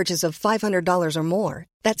 off your purchase of $500 or more.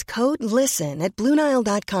 That's code LISTEN at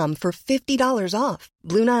BlueNile.com for $50 off.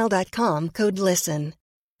 BlueNile.com, code LISTEN.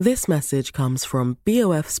 This message comes from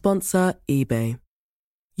BOF sponsor eBay.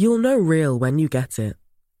 You'll know real when you get it.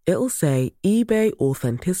 It'll say eBay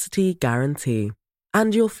Authenticity Guarantee.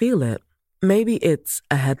 And you'll feel it. Maybe it's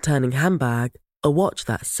a head-turning handbag, a watch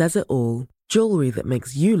that says it all, jewelry that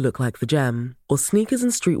makes you look like the gem, or sneakers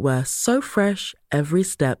and streetwear so fresh every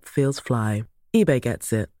step feels fly. eBay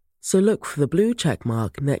gets it. So look for the blue check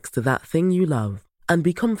mark next to that thing you love. And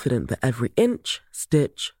be confident that every inch,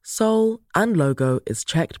 stitch, sole, and logo is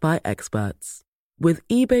checked by experts. With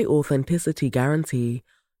eBay Authenticity Guarantee,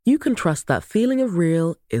 you can trust that feeling of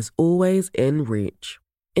real is always in reach.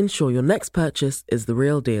 Ensure your next purchase is the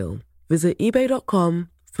real deal. Visit eBay.com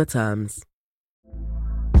for terms.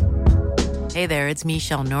 Hey there, it's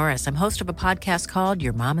Michelle Norris. I'm host of a podcast called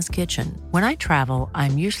Your Mama's Kitchen. When I travel,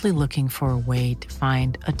 I'm usually looking for a way to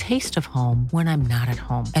find a taste of home when I'm not at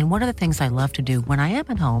home. And one of the things I love to do when I am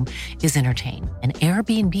at home is entertain. And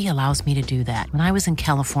Airbnb allows me to do that. When I was in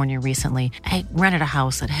California recently, I rented a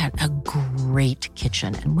house that had a great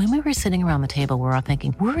kitchen. And when we were sitting around the table, we were all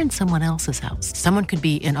thinking, we're in someone else's house. Someone could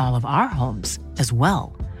be in all of our homes as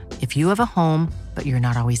well. If you have a home, but you're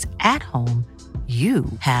not always at home, you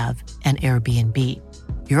have an Airbnb.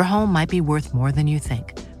 Your home might be worth more than you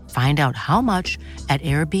think. Find out how much at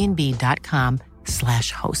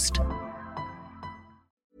airbnb.com/host.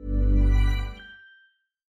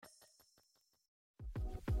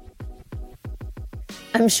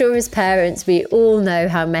 I'm sure as parents, we all know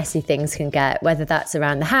how messy things can get, whether that's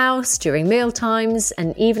around the house, during meal times,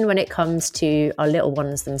 and even when it comes to our little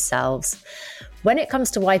ones themselves. When it comes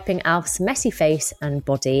to wiping Alf's messy face and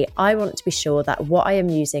body, I want to be sure that what I am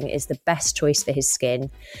using is the best choice for his skin.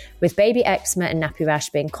 With baby eczema and nappy rash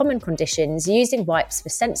being common conditions, using wipes for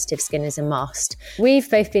sensitive skin is a must. We've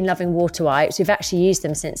both been loving water wipes. We've actually used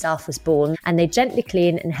them since Alf was born, and they gently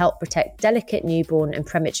clean and help protect delicate newborn and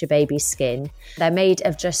premature baby skin. They're made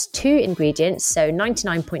of just 2 ingredients, so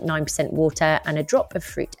 99.9% water and a drop of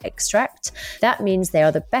fruit extract. That means they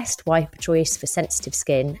are the best wipe choice for sensitive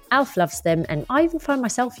skin. Alf loves them, and I even find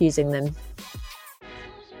myself using them.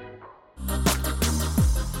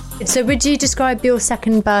 So would you describe your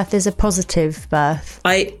second birth as a positive birth?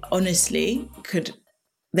 I honestly could.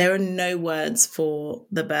 There are no words for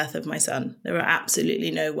the birth of my son. There are absolutely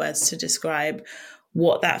no words to describe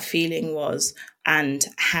what that feeling was and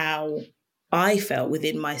how I felt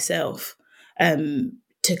within myself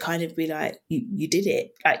to kind of be like, you did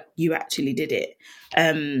it. Like, you actually did it.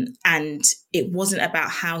 And it wasn't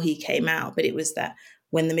about how he came out, but it was that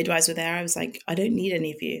when the midwives were there, I was like, I don't need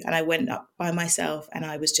any of you. And I went up by myself and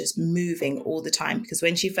I was just moving all the time, because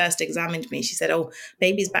when she first examined me, she said, oh,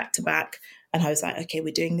 baby's back to back. And I was like, okay,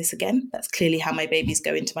 we're doing this again. That's clearly how my babies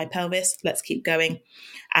go into my pelvis. Let's keep going.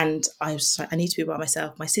 And I was like, I need to be by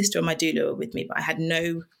myself. My sister and my doula were with me, but I had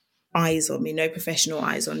no eyes on me, no professional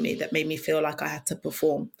eyes on me that made me feel like I had to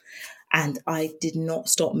perform. And I did not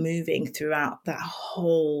stop moving throughout that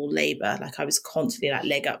whole labour. Like, I was constantly like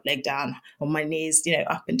leg up, leg down, on my knees,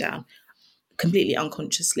 up and down, completely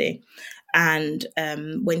unconsciously. And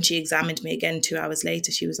when she examined me again 2 hours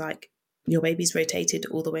later, she was like, your baby's rotated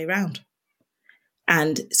all the way around.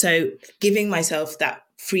 And so giving myself that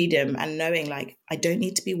freedom and knowing like, I don't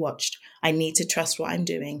need to be watched. I need to trust what I'm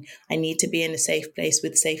doing. I need to be in a safe place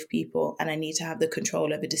with safe people. And I need to have the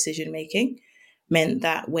control over decision making meant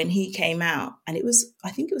that when he came out, and I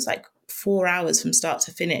think it was like 4 hours from start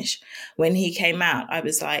to finish. When he came out, I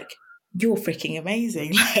was like, you're freaking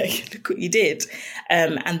amazing. Like, look what you did.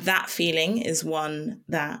 And that feeling is one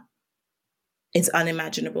that is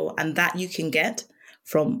unimaginable, and that you can get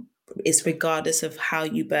from, it's regardless of how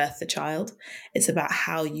you birth the child. It's about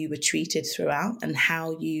how you were treated throughout and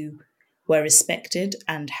how you were respected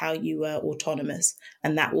and how you were autonomous.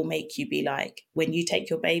 And that will make you be like, when you take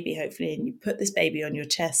your baby, hopefully, and you put this baby on your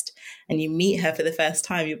chest and you meet her for the first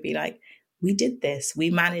time, you'll be like, we did this.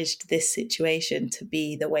 We managed this situation to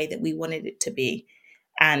be the way that we wanted it to be.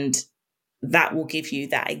 And that will give you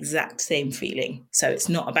that exact same feeling. So it's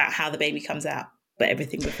not about how the baby comes out, but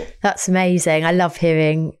everything before. That's amazing. I love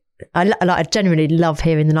hearing, I genuinely love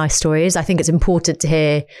hearing the nice stories. I think it's important to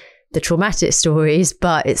hear the traumatic stories,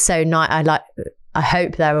 but it's so nice. I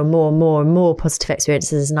hope there are more and more and more positive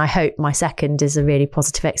experiences. And I hope my second is a really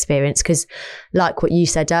positive experience, because like what you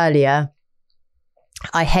said earlier,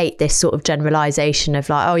 I hate this sort of generalization of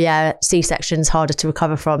like, oh yeah, C-section's harder to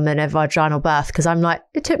recover from than a vaginal birth. Because I'm like,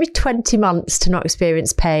 it took me 20 months to not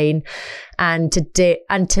experience pain and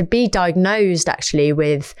to be diagnosed actually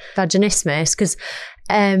with vaginismus. Because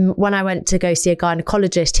when I went to go see a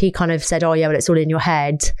gynecologist, he kind of said, oh yeah, well, it's all in your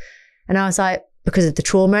head. And I was like, because of the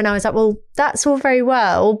trauma. And I was like, well, that's all very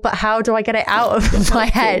well, but how do I get it out of my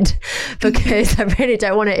head? Because I really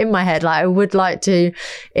don't want it in my head. Like, I would like to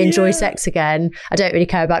enjoy sex again. I don't really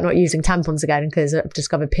care about not using tampons again, because I've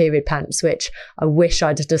discovered period pants, which I wish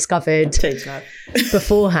I'd have discovered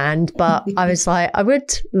beforehand. But I was like, I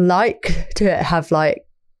would like to have like,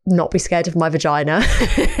 not be scared of my vagina.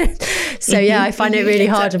 So yeah, I find it really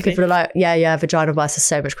hard when people are like, yeah, vaginal births are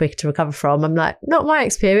so much quicker to recover from. I'm like, not my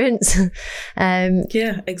experience.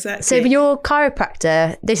 Yeah, exactly. So your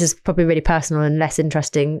chiropractor, this is probably really personal and less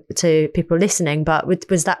interesting to people listening, but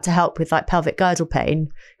was that to help with like pelvic girdle pain?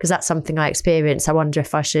 Because that's something I experienced. I wonder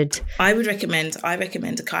if I should. I recommend a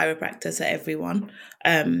chiropractor to everyone.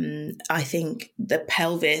 I think the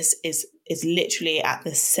pelvis is literally at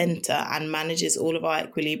the center and manages all of our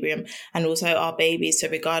equilibrium and also our babies. So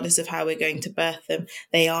regardless of how we're going to birth them,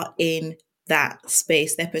 they are in that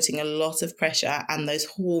space. They're putting a lot of pressure and those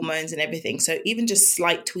hormones and everything. So even just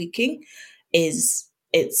slight tweaking it's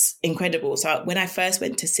incredible. So when I first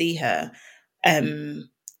went to see her,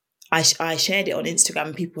 I shared it on Instagram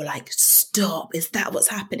and people were like, stop, is that what's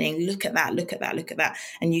happening? Look at that, look at that, look at that.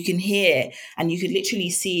 And you can hear and you could literally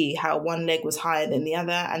see how one leg was higher than the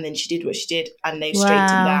other. And then she did what she did and they straightened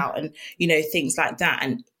out and, things like that.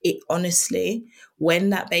 And it honestly, when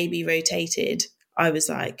that baby rotated, I was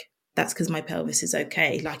like, that's because my pelvis is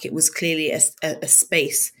okay. Like it was clearly a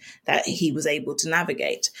space that he was able to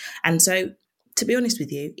navigate. And so, to be honest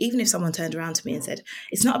with you, even if someone turned around to me and said,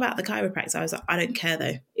 it's not about the chiropractor, I was like, I don't care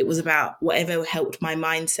though. It was about whatever helped my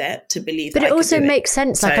mindset to believe that I could do it. But it also makes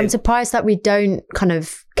sense. Like, I'm surprised that we don't kind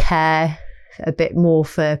of care a bit more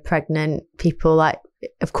for pregnant people. Like,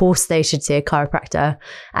 of course they should see a chiropractor.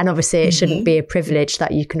 And obviously it shouldn't be a privilege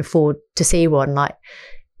that you can afford to see one. Like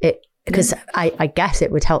it, because I guess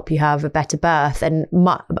it would help you have a better birth. And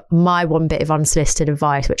my one bit of unsolicited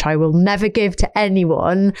advice, which I will never give to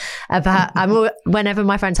anyone about, whenever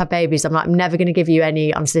my friends have babies, I'm like, I'm never going to give you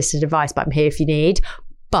any unsolicited advice, but I'm here if you need.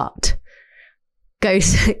 But go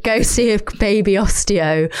see a baby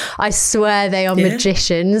osteo. I swear they are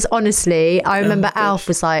magicians. Honestly, I remember Alf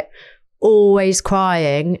was like always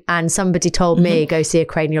crying and somebody told me, go see a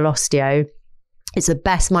cranial osteo. It's the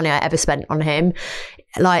best money I ever spent on him.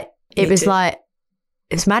 Like, it was like,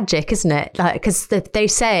 it's magic, isn't it? Like, because they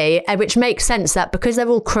say, which makes sense, that because they're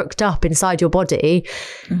all crooked up inside your body,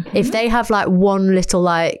 if they have like one little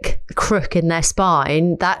like crook in their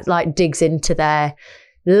spine, that like digs into their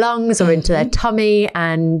lungs or into their tummy.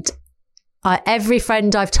 And every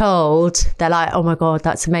friend I've told, they're like, oh my God,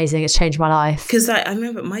 that's amazing. It's changed my life. Because I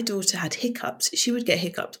remember my daughter had hiccups. She would get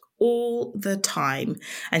hiccups all the time.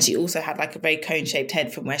 And she also had like a very cone-shaped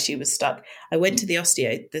head from where she was stuck. I went to the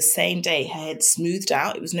osteo the same day. Her head smoothed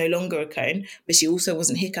out. It was no longer a cone, but she also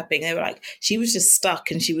wasn't hiccuping. They were like, she was just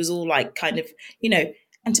stuck and she was all like kind of,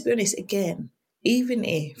 and to be honest, again, even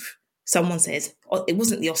if someone says, oh, it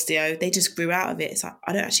wasn't the osteo, they just grew out of it. It's like,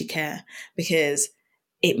 I don't actually care, because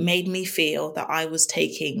it made me feel that I was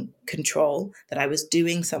taking control, that I was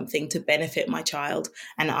doing something to benefit my child.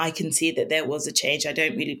 And I can see that there was a change.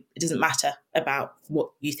 It doesn't matter about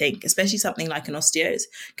what you think, especially something like an osteo is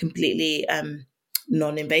completely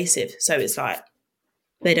non-invasive. So it's like,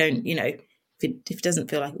 they don't, if it doesn't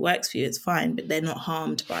feel like it works for you, it's fine, but they're not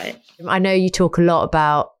harmed by it. I know you talk a lot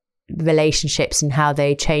about relationships and how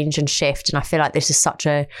they change and shift. And I feel like this is such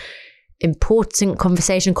a important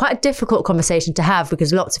conversation, quite a difficult conversation to have,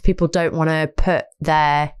 because lots of people don't want to put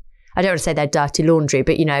their, I don't want to say their dirty laundry,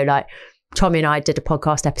 but, you know, like Tommy and I did a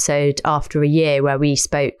podcast episode after a year where we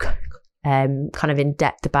spoke kind of in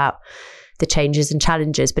depth about the changes and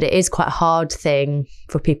challenges, but it is quite a hard thing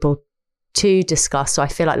for people to discuss. So I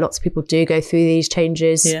feel like lots of people do go through these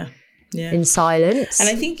changes in silence. And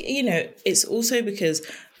I think, you know, it's also because,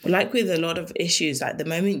 like with a lot of issues, like the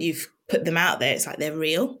moment you've put them out there, it's like they're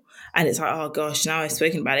real. And it's like, oh gosh, now I've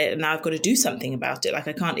spoken about it and now I've got to do something about it. Like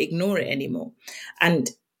I can't ignore it anymore. And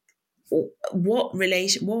what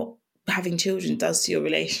having children does to your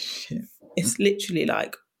relationship, it's literally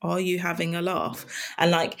like, are you having a laugh? And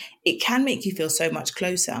like, it can make you feel so much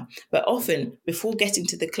closer. But often before getting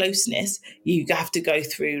to the closeness, you have to go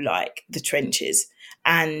through like the trenches.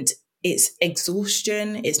 And it's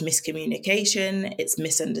exhaustion, it's miscommunication, it's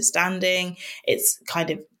misunderstanding, it's kind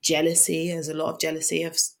of jealousy. There's a lot of jealousy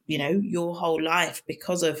of, you know, your whole life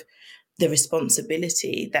because of the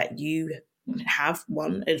responsibility that you have,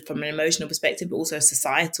 one from an emotional perspective, but also a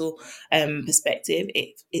societal perspective.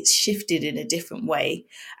 It's shifted in a different way,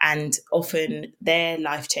 and often their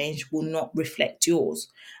life change will not reflect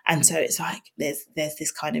yours. And so it's like there's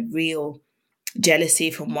this kind of real jealousy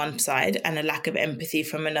from one side and a lack of empathy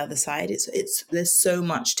from another side. It's there's so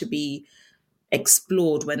much to be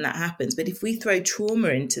explored when that happens. But if we throw trauma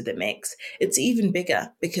into the mix, it's even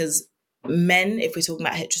bigger, because men, if we're talking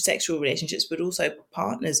about heterosexual relationships, but also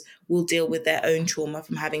partners, will deal with their own trauma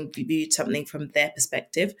from having viewed something from their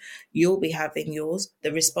perspective. You'll be having yours.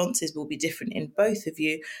 The responses will be different in both of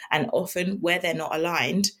you. And often where they're not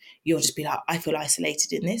aligned, you'll just be like, I feel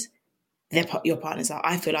isolated in this. Your partner's like,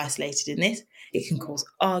 I feel isolated in this. It can cause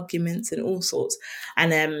arguments and all sorts.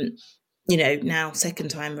 And, you know, now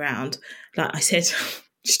second time round, like I said,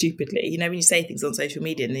 stupidly, you know, when you say things on social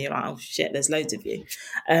media and you're like, oh shit, there's loads of you.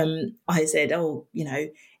 I said, oh, you know,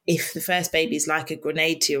 if the first baby's like a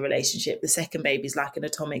grenade to your relationship, the second baby's like an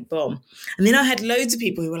atomic bomb. And then I had loads of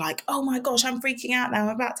people who were like, oh my gosh, I'm freaking out now.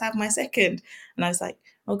 I'm about to have my second. And I was like,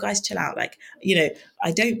 oh guys, chill out. Like, you know,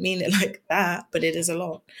 I don't mean it like that, but it is a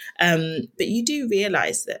lot. But you do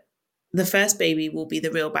realize that the first baby will be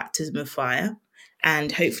the real baptism of fire.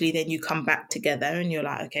 And hopefully then you come back together and you're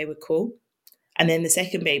like, okay, we're cool. And then the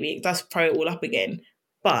second baby, it does throw it all up again.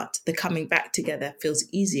 But the coming back together feels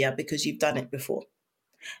easier because you've done it before.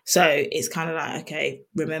 So it's kind of like, okay,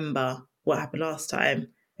 remember what happened last time.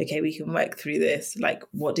 Okay, we can work through this. Like,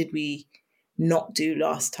 what did we not do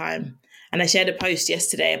last time? And I shared a post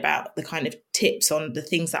yesterday about the kind of tips on the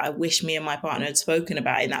things that I wish me and my partner had spoken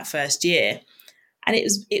about in that first year. And it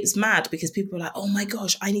was mad because people were like, oh my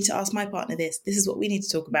gosh, I need to ask my partner this. This is what we need to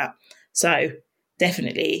talk about. So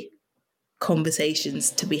definitely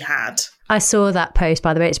conversations to be had. I saw that post,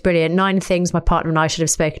 by the way. It's brilliant. 9 things my partner and I should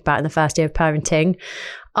have spoken about in the first year of parenting.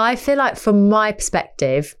 I feel like from my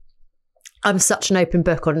perspective, I'm such an open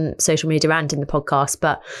book on social media and in the podcast,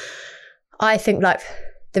 but I think like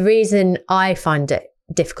the reason I find it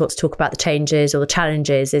difficult to talk about the changes or the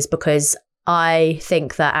challenges is because I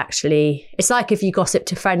think that actually it's like if you gossip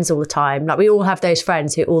to friends all the time, like we all have those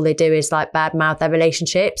friends who all they do is like badmouth their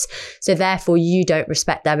relationships. So therefore you don't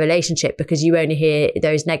respect their relationship because you only hear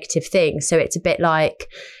those negative things. So it's a bit like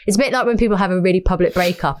when people have a really public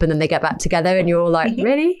breakup and then they get back together and you're all like,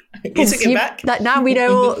 really? You took it back? Like now we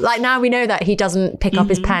know that he doesn't pick up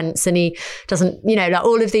his pants and he doesn't, you know, like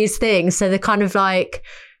all of these things. So the kind of like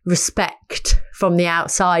respect from the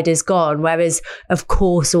outside is gone, whereas of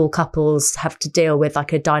course all couples have to deal with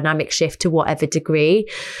like a dynamic shift to whatever degree.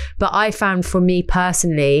 But I found for me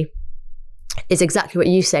personally is exactly what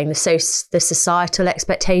you're saying, the societal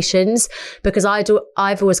expectations, because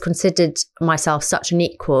I've always considered myself such an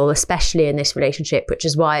equal, especially in this relationship, which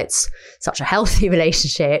is why it's such a healthy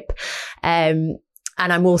relationship. And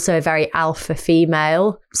I'm also a very alpha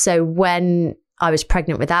female. So when I was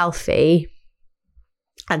pregnant with Alfie,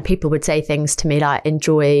 and people would say things to me like,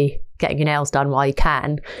 enjoy getting your nails done while you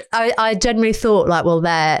can. I generally thought like, well,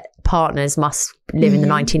 their partners must live in the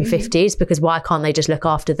 1950s because why can't they just look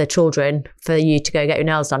after the children for you to go get your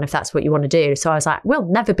nails done if that's what you want to do? So I was like, we'll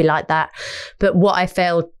never be like that. But what I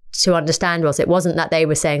failed to understand was it wasn't that they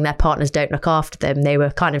were saying their partners don't look after them. They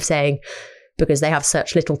were kind of saying because they have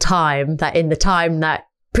such little time that in the time that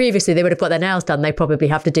previously they would have got their nails done, they probably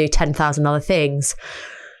have to do 10,000 other things.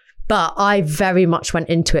 But I very much went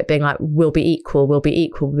into it being like, we'll be equal, we'll be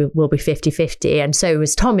 50-50. And so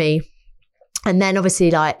was Tommy. And then obviously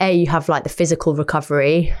like, you have like the physical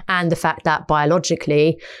recovery and the fact that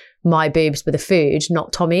biologically my boobs were the food,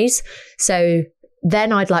 not Tommy's. So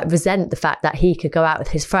then I'd like resent the fact that he could go out with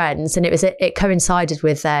his friends, and it coincided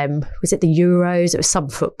with was it the Euros? It was some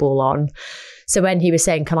football on. So when he was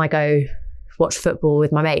saying, can I go watch football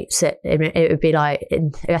with my mates, it would be like,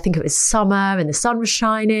 I think it was summer and the sun was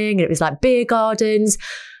shining and it was like beer gardens.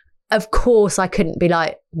 Of course I couldn't be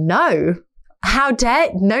like, no, how dare,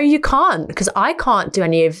 no you can't, because I can't do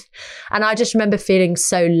any of, and I just remember feeling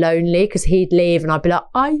so lonely because he'd leave and I'd be like,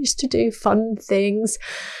 I used to do fun things.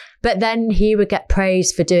 But then he would get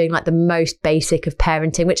praised for doing like the most basic of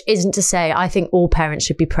parenting, which isn't to say I think all parents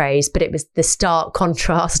should be praised, but it was the stark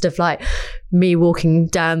contrast of like me walking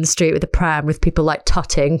down the street with a pram with people like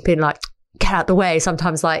tutting, being like, get out the way.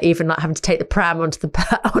 Sometimes like even like having to take the pram onto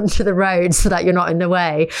the road so that you're not in the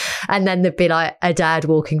way. And then there'd be like a dad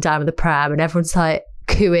walking down with the pram and everyone's like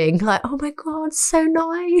cooing, like, oh my God, so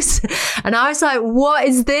nice. And I was like, what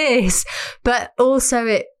is this? But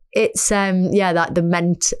also it's like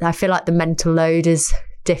I feel like the mental load is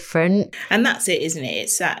different. And that's it, isn't it?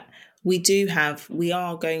 It's that we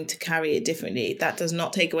are going to carry it differently. That does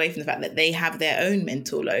not take away from the fact that they have their own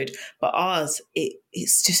mental load, but ours, it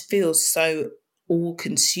just feels so all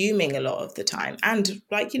consuming a lot of the time. And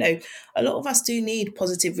like, you know, a lot of us do need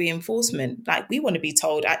positive reinforcement. Like we want to be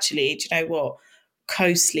told, actually, do you know what?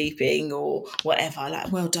 Co-sleeping or whatever,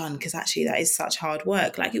 like, well done, because actually that is such hard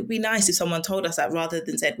work. Like it would be nice if someone told us that rather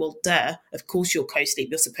than said, well, duh, of course you're co-sleep,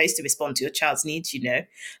 you're supposed to respond to your child's needs, you know,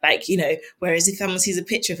 like, you know, whereas if someone sees a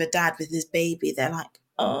picture of a dad with his baby, they're like,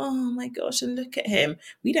 oh my gosh, and look at him.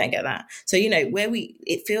 We don't get that. So, you know,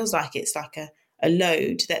 it feels like it's like a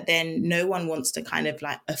load that then no one wants to kind of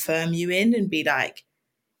like affirm you in and be like,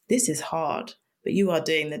 this is hard, but you are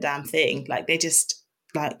doing the damn thing. Like they just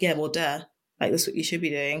like, yeah, well, duh. Like that's what you should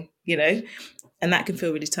be doing, you know? And that can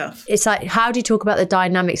feel really tough. It's like, how do you talk about the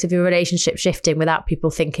dynamics of your relationship shifting without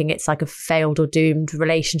people thinking it's like a failed or doomed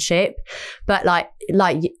relationship? But like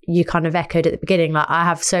you kind of echoed at the beginning, like I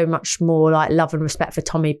have so much more like love and respect for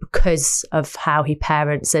Tommy because of how he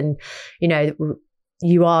parents, and, you know,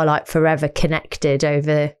 you are like forever connected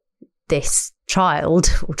over this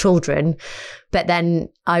child or children. But then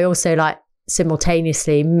I also like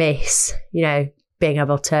simultaneously miss, you know, being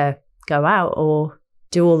able to go out or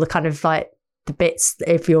do all the kind of like the bits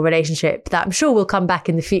of your relationship that I'm sure will come back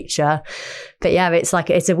in the future. But yeah, it's like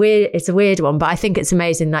it's a weird one, but I think it's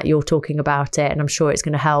amazing that you're talking about it, and I'm sure it's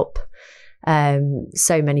going to help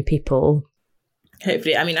so many people.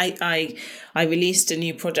 Hopefully. I mean, I released a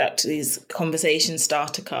new product, these conversation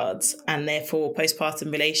starter cards, and they're for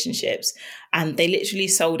postpartum relationships, and they literally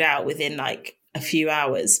sold out within like a few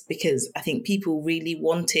hours because I think people really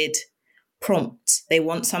wanted prompts. They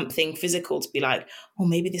want something physical to be like, oh,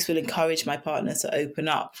 maybe this will encourage my partner to open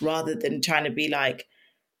up, rather than trying to be like,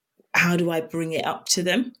 how do I bring it up to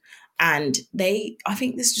them? And I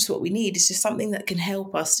think this is just what we need. It's just something that can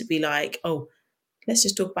help us to be like, oh, let's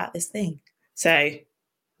just talk about this thing. So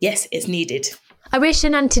yes, it's needed. I wish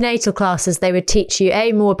in antenatal classes they would teach you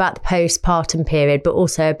more about the postpartum period, but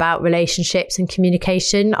also about relationships and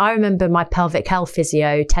communication. I remember my pelvic health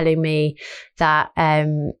physio telling me that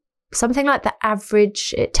something like the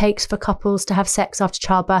average it takes for couples to have sex after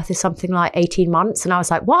childbirth is something like 18 months. And I was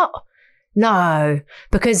like, what? No,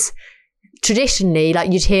 because traditionally,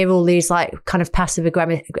 like you'd hear all these like kind of passive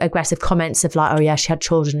aggressive comments of like, oh yeah, she had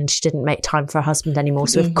children and she didn't make time for her husband anymore.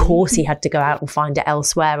 So of course he had to go out and find it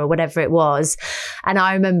elsewhere or whatever it was. And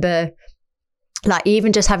I remember like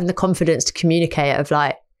even just having the confidence to communicate of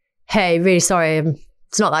like, hey, really sorry,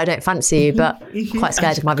 it's not that I don't fancy you, but I'm quite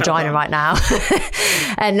scared of my vagina right now.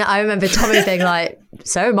 And I remember Tommy being like,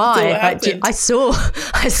 so am I. Like, I saw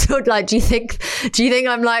like, do you think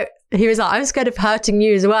I'm like, he was like, I'm scared of hurting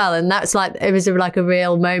you as well. And that's like, it was like a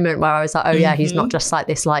real moment where I was like, oh yeah, he's not just like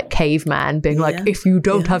this like caveman being like, if you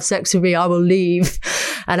don't have sex with me, I will leave.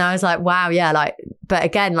 And I was like, wow, yeah. Like, but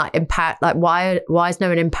again, like why is no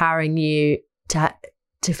one empowering you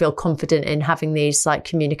to feel confident in having these like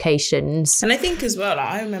communications? And I think as well, like,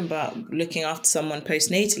 I remember looking after someone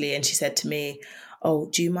postnatally and she said to me, oh,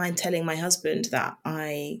 do you mind telling my husband that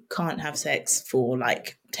I can't have sex for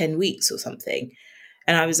like 10 weeks or something?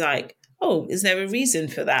 And I was like, oh, is there a reason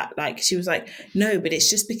for that? Like, she was like, no, but it's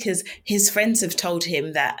just because his friends have told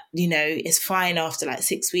him that, you know, it's fine after like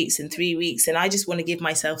 6 weeks and 3 weeks. And I just want to give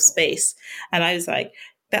myself space. And I was like,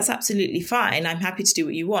 that's absolutely fine. I'm happy to do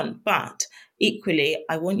what you want. But equally,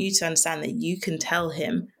 I want you to understand that you can tell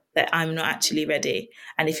him that I'm not actually ready.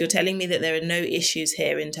 And if you're telling me that there are no issues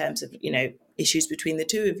here in terms of, you know, issues between the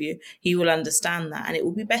two of you, he will understand that. And it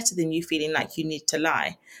will be better than you feeling like you need to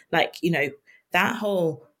lie. Like, you know, that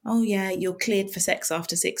whole, oh yeah, you're cleared for sex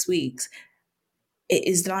after 6 weeks. it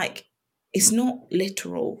is like, it's not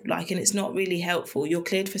literal, like, and it's not really helpful. You're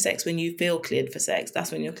cleared for sex when you feel cleared for sex. That's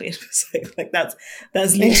when you're cleared for sex. Like that's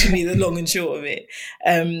literally the long and short of it.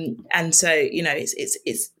 And so, you know,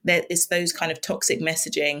 it's those kind of toxic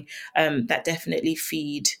messaging that definitely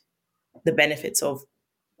feed the benefits of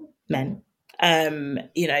men.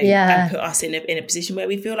 You know, and put us in a position where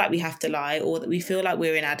we feel like we have to lie, or that we feel like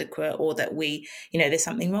we're inadequate, or that we, you know, there's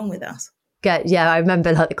something wrong with us. I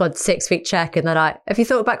remember like the 6-week check, and they're like, have you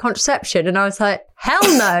thought about contraception? And I was like, hell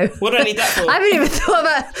no. What do I need that for? I haven't even thought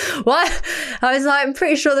about what. I was like, I'm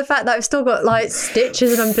pretty sure the fact that I've still got like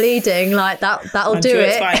stitches and I'm bleeding, like that'll do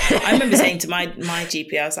it. It's fine. I remember saying to my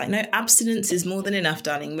GP, I was like, no, abstinence is more than enough,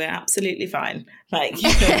 darling. We're absolutely fine. Like, you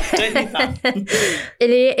know, don't need that.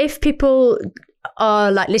 If people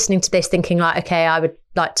are like listening to this thinking like, okay, I would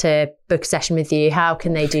like to book a session with you, how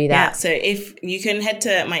can they do that? Yeah, so if you can head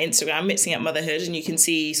to my Instagram, Mixing Up Motherhood, and you can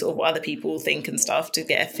see sort of what other people think and stuff to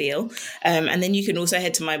get a feel. And then you can also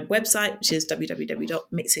head to my website, which is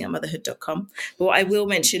www.mixingupmotherhood.com. But what I will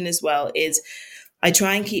mention as well is I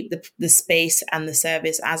try and keep the space and the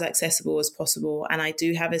service as accessible as possible. And I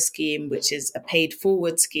do have a scheme, which is a paid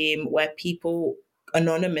forward scheme, where people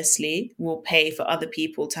anonymously will pay for other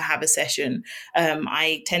people to have a session.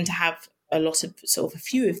 I tend to have a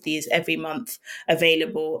few of these every month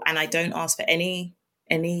available, and I don't ask for any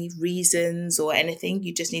reasons or anything.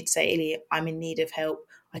 You just need to say, Illy, I'm in need of help.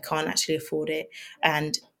 I can't actually afford it.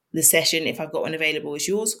 And the session, if I've got one available, is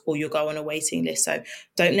yours, or you'll go on a waiting list. So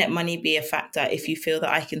don't let money be a factor. If you feel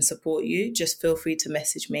that I can support you, just feel free to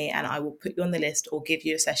message me and I will put you on the list or give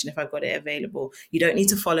you a session if I've got it available. You don't need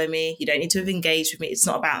to follow me. You don't need to have engaged with me. It's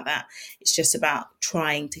not about that. It's just about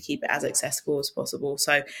trying to keep it as accessible as possible.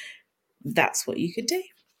 So that's what you could do.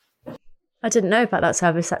 I didn't know about that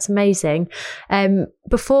service. That's amazing.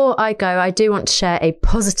 Before I go, I do want to share a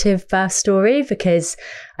positive birth story, because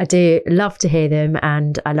I do love to hear them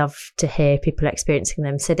and I love to hear people experiencing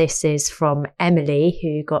them. So this is from Emily,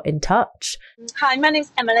 who got in touch. Hi, my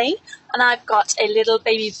name's Emily, and I've got a little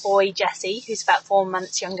baby boy, Jesse, who's about 4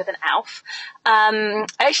 months younger than Alf. I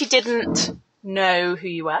actually didn't know who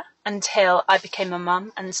you were until I became a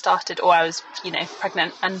mum and started, or I was,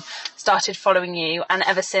 pregnant and started following you. And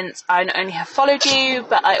ever since, I not only have followed you,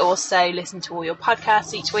 but I also listen to all your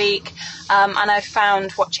podcasts each week. And I've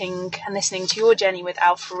found watching and listening to your journey with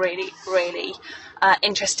Alf really, really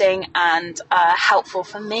interesting and helpful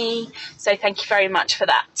for me. So thank you very much for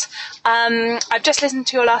that. I've just listened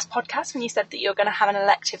to your last podcast when you said that you're going to have an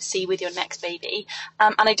elective C with your next baby.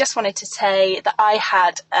 And I just wanted to say that I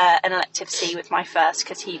had an elective C with my first,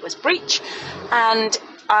 because he was breech, and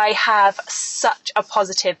I have such a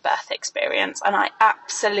positive birth experience and I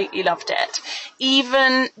absolutely loved it,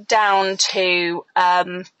 even down to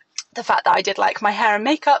the fact that I did like my hair and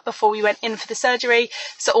makeup before we went in for the surgery.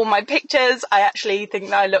 So all my pictures, I actually think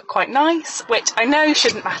that I look quite nice, which I know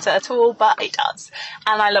shouldn't matter at all, but it does.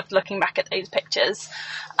 And I loved looking back at those pictures.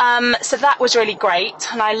 So that was really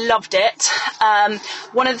great and I loved it.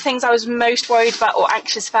 One of the things I was most worried about or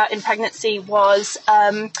anxious about in pregnancy was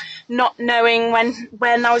not knowing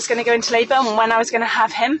when I was going to go into labour and when I was going to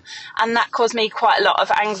have him. And that caused me quite a lot of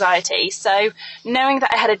anxiety. So knowing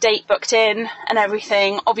that I had a date booked in and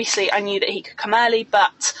everything, obviously I knew that he could come early,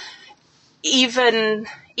 but even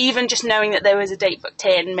just knowing that there was a date booked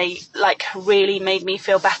in really made me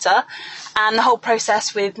feel better. And the whole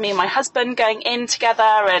process with me and my husband going in together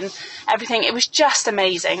and everything, it was just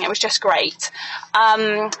amazing. It was just great.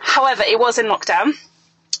 However, it was in lockdown.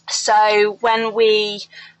 So when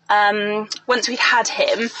once we had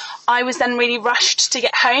him, I was then really rushed to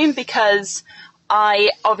get home, because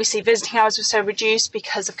obviously visiting hours were so reduced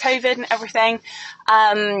because of COVID and everything.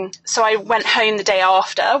 So I went home the day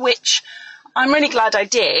after, which I'm really glad I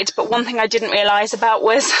did. But one thing I didn't realise about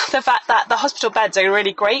was the fact that the hospital beds are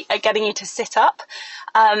really great at getting you to sit up,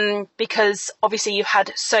 because obviously you've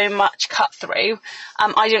had so much cut through.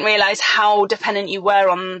 I didn't realise how dependent you were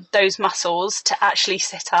on those muscles to actually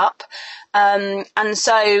sit up. And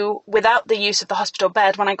so without the use of the hospital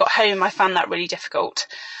bed, when I got home, I found that really difficult.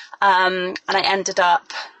 And I ended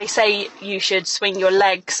up, they say you should swing your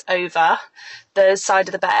legs over the side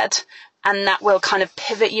of the bed and that will kind of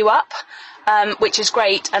pivot you up, which is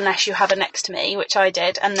great unless you have a next to me, which I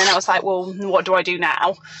did. And then I was like, well, what do I do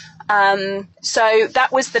now? So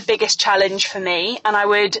that was the biggest challenge for me. And I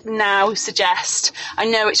would now suggest, I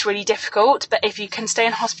know it's really difficult, but if you can stay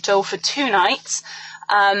in hospital for 2 nights,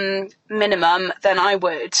 minimum, then I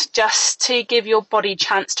would, just to give your body a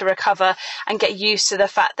chance to recover and get used to the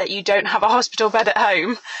fact that you don't have a hospital bed at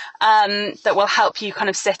home, that will help you kind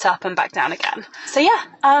of sit up and back down again. So yeah,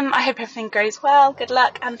 I hope everything goes well. Good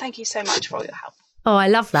luck, and thank you so much for all your help. Oh, I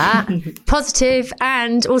love that. Positive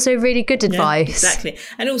and also really good advice. Yeah, exactly.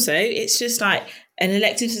 And also, it's just like an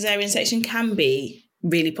elective cesarean section can be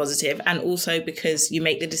really positive, and also because you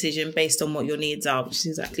make the decision based on what your needs are, which is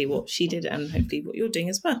exactly what she did and hopefully what you're doing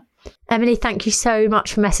as well. Emily, thank you so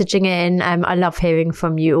much for messaging in. I love hearing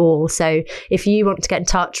from you all. So if you want to get in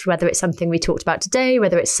touch, whether it's something we talked about today,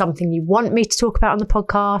 whether it's something you want me to talk about on the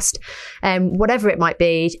podcast, whatever it might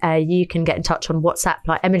be, you can get in touch on WhatsApp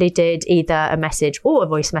like Emily did, either a message or a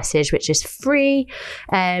voice message, which is free.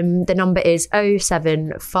 The number is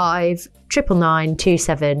 075 999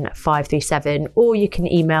 27537, or you can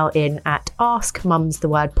email in at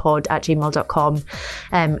askmumsthewordpod@gmail.com.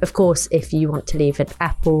 Of course, if you want to leave an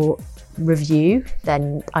Apple review,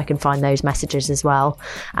 then I can find those messages as well.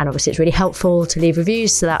 And obviously it's really helpful to leave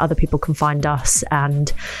reviews so that other people can find us.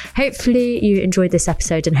 And hopefully you enjoyed this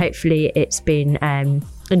episode, and hopefully it's been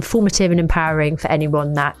informative and empowering for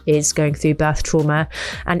anyone that is going through birth trauma.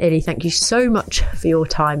 And Illy, thank you so much for your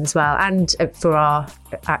time as well, and for our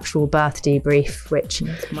actual birth debrief, which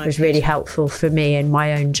was really helpful for me in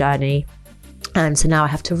my own journey. And so now I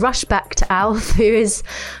have to rush back to Alf, who is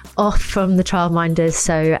off from the Childminders.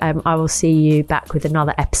 So I will see you back with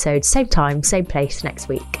another episode, same time, same place next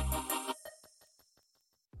week.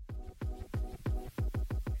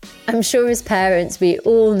 I'm sure as parents, we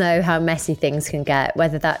all know how messy things can get,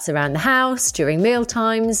 whether that's around the house, during meal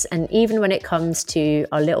times, and even when it comes to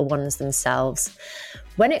our little ones themselves.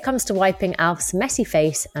 When it comes to wiping Alf's messy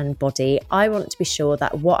face and body, I want to be sure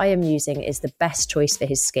that what I am using is the best choice for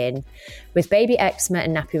his skin. With baby eczema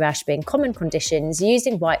and nappy rash being common conditions,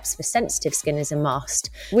 using wipes for sensitive skin is a must.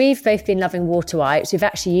 We've both been loving water wipes. We've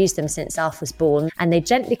actually used them since Alf was born, and they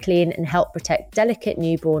gently clean and help protect delicate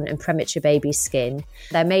newborn and premature baby's skin.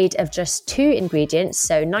 They're made of just 2 ingredients,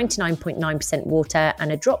 so 99.9% water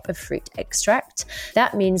and a drop of fruit extract.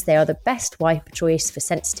 That means they are the best wipe choice for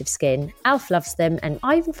sensitive skin. Alf loves them, and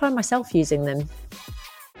I even find myself using them.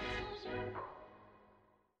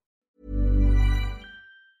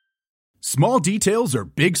 Small details are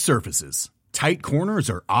big surfaces. Tight corners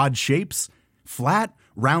are odd shapes. Flat,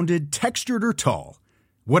 rounded, textured, or tall.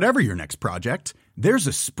 Whatever your next project, there's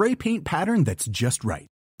a spray paint pattern that's just right.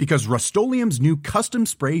 Because Rust-Oleum's new Custom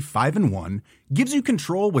Spray 5-in-1 gives you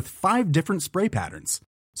control with 5 different spray patterns.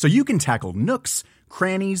 So you can tackle nooks,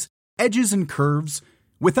 crannies, edges, and curves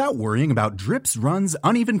without worrying about drips, runs,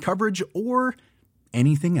 uneven coverage, or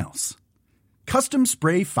anything else. Custom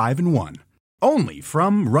Spray 5-in-1. Only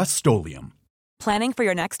from Rust-Oleum. Planning for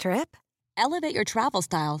your next trip? Elevate your travel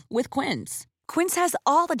style with Quince. Quince has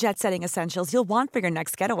all the jet-setting essentials you'll want for your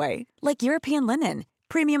next getaway, like European linen,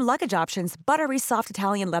 premium luggage options, buttery soft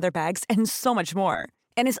Italian leather bags, and so much more.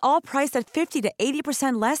 And is all priced at 50 to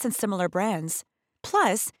 80% less than similar brands.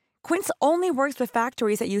 Plus, Quince only works with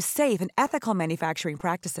factories that use safe and ethical manufacturing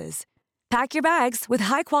practices. Pack your bags with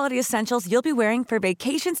high-quality essentials you'll be wearing for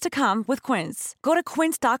vacations to come with Quince. Go to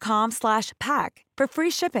quince.com/pack for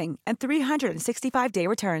free shipping and 365-day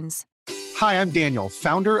returns. Hi, I'm Daniel,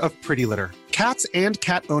 founder of Pretty Litter. Cats and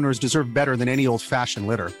cat owners deserve better than any old-fashioned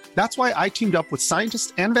litter. That's why I teamed up with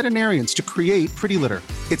scientists and veterinarians to create Pretty Litter.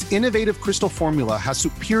 Its innovative crystal formula has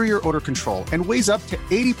superior odor control and weighs up to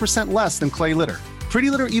 80% less than clay litter. Pretty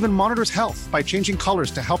Litter even monitors health by changing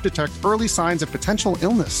colors to help detect early signs of potential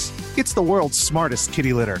illness. It's the world's smartest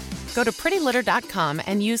kitty litter. Go to prettylitter.com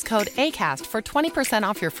and use code ACAST for 20%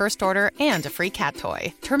 off your first order and a free cat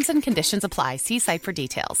toy. Terms and conditions apply. See site for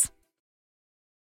details.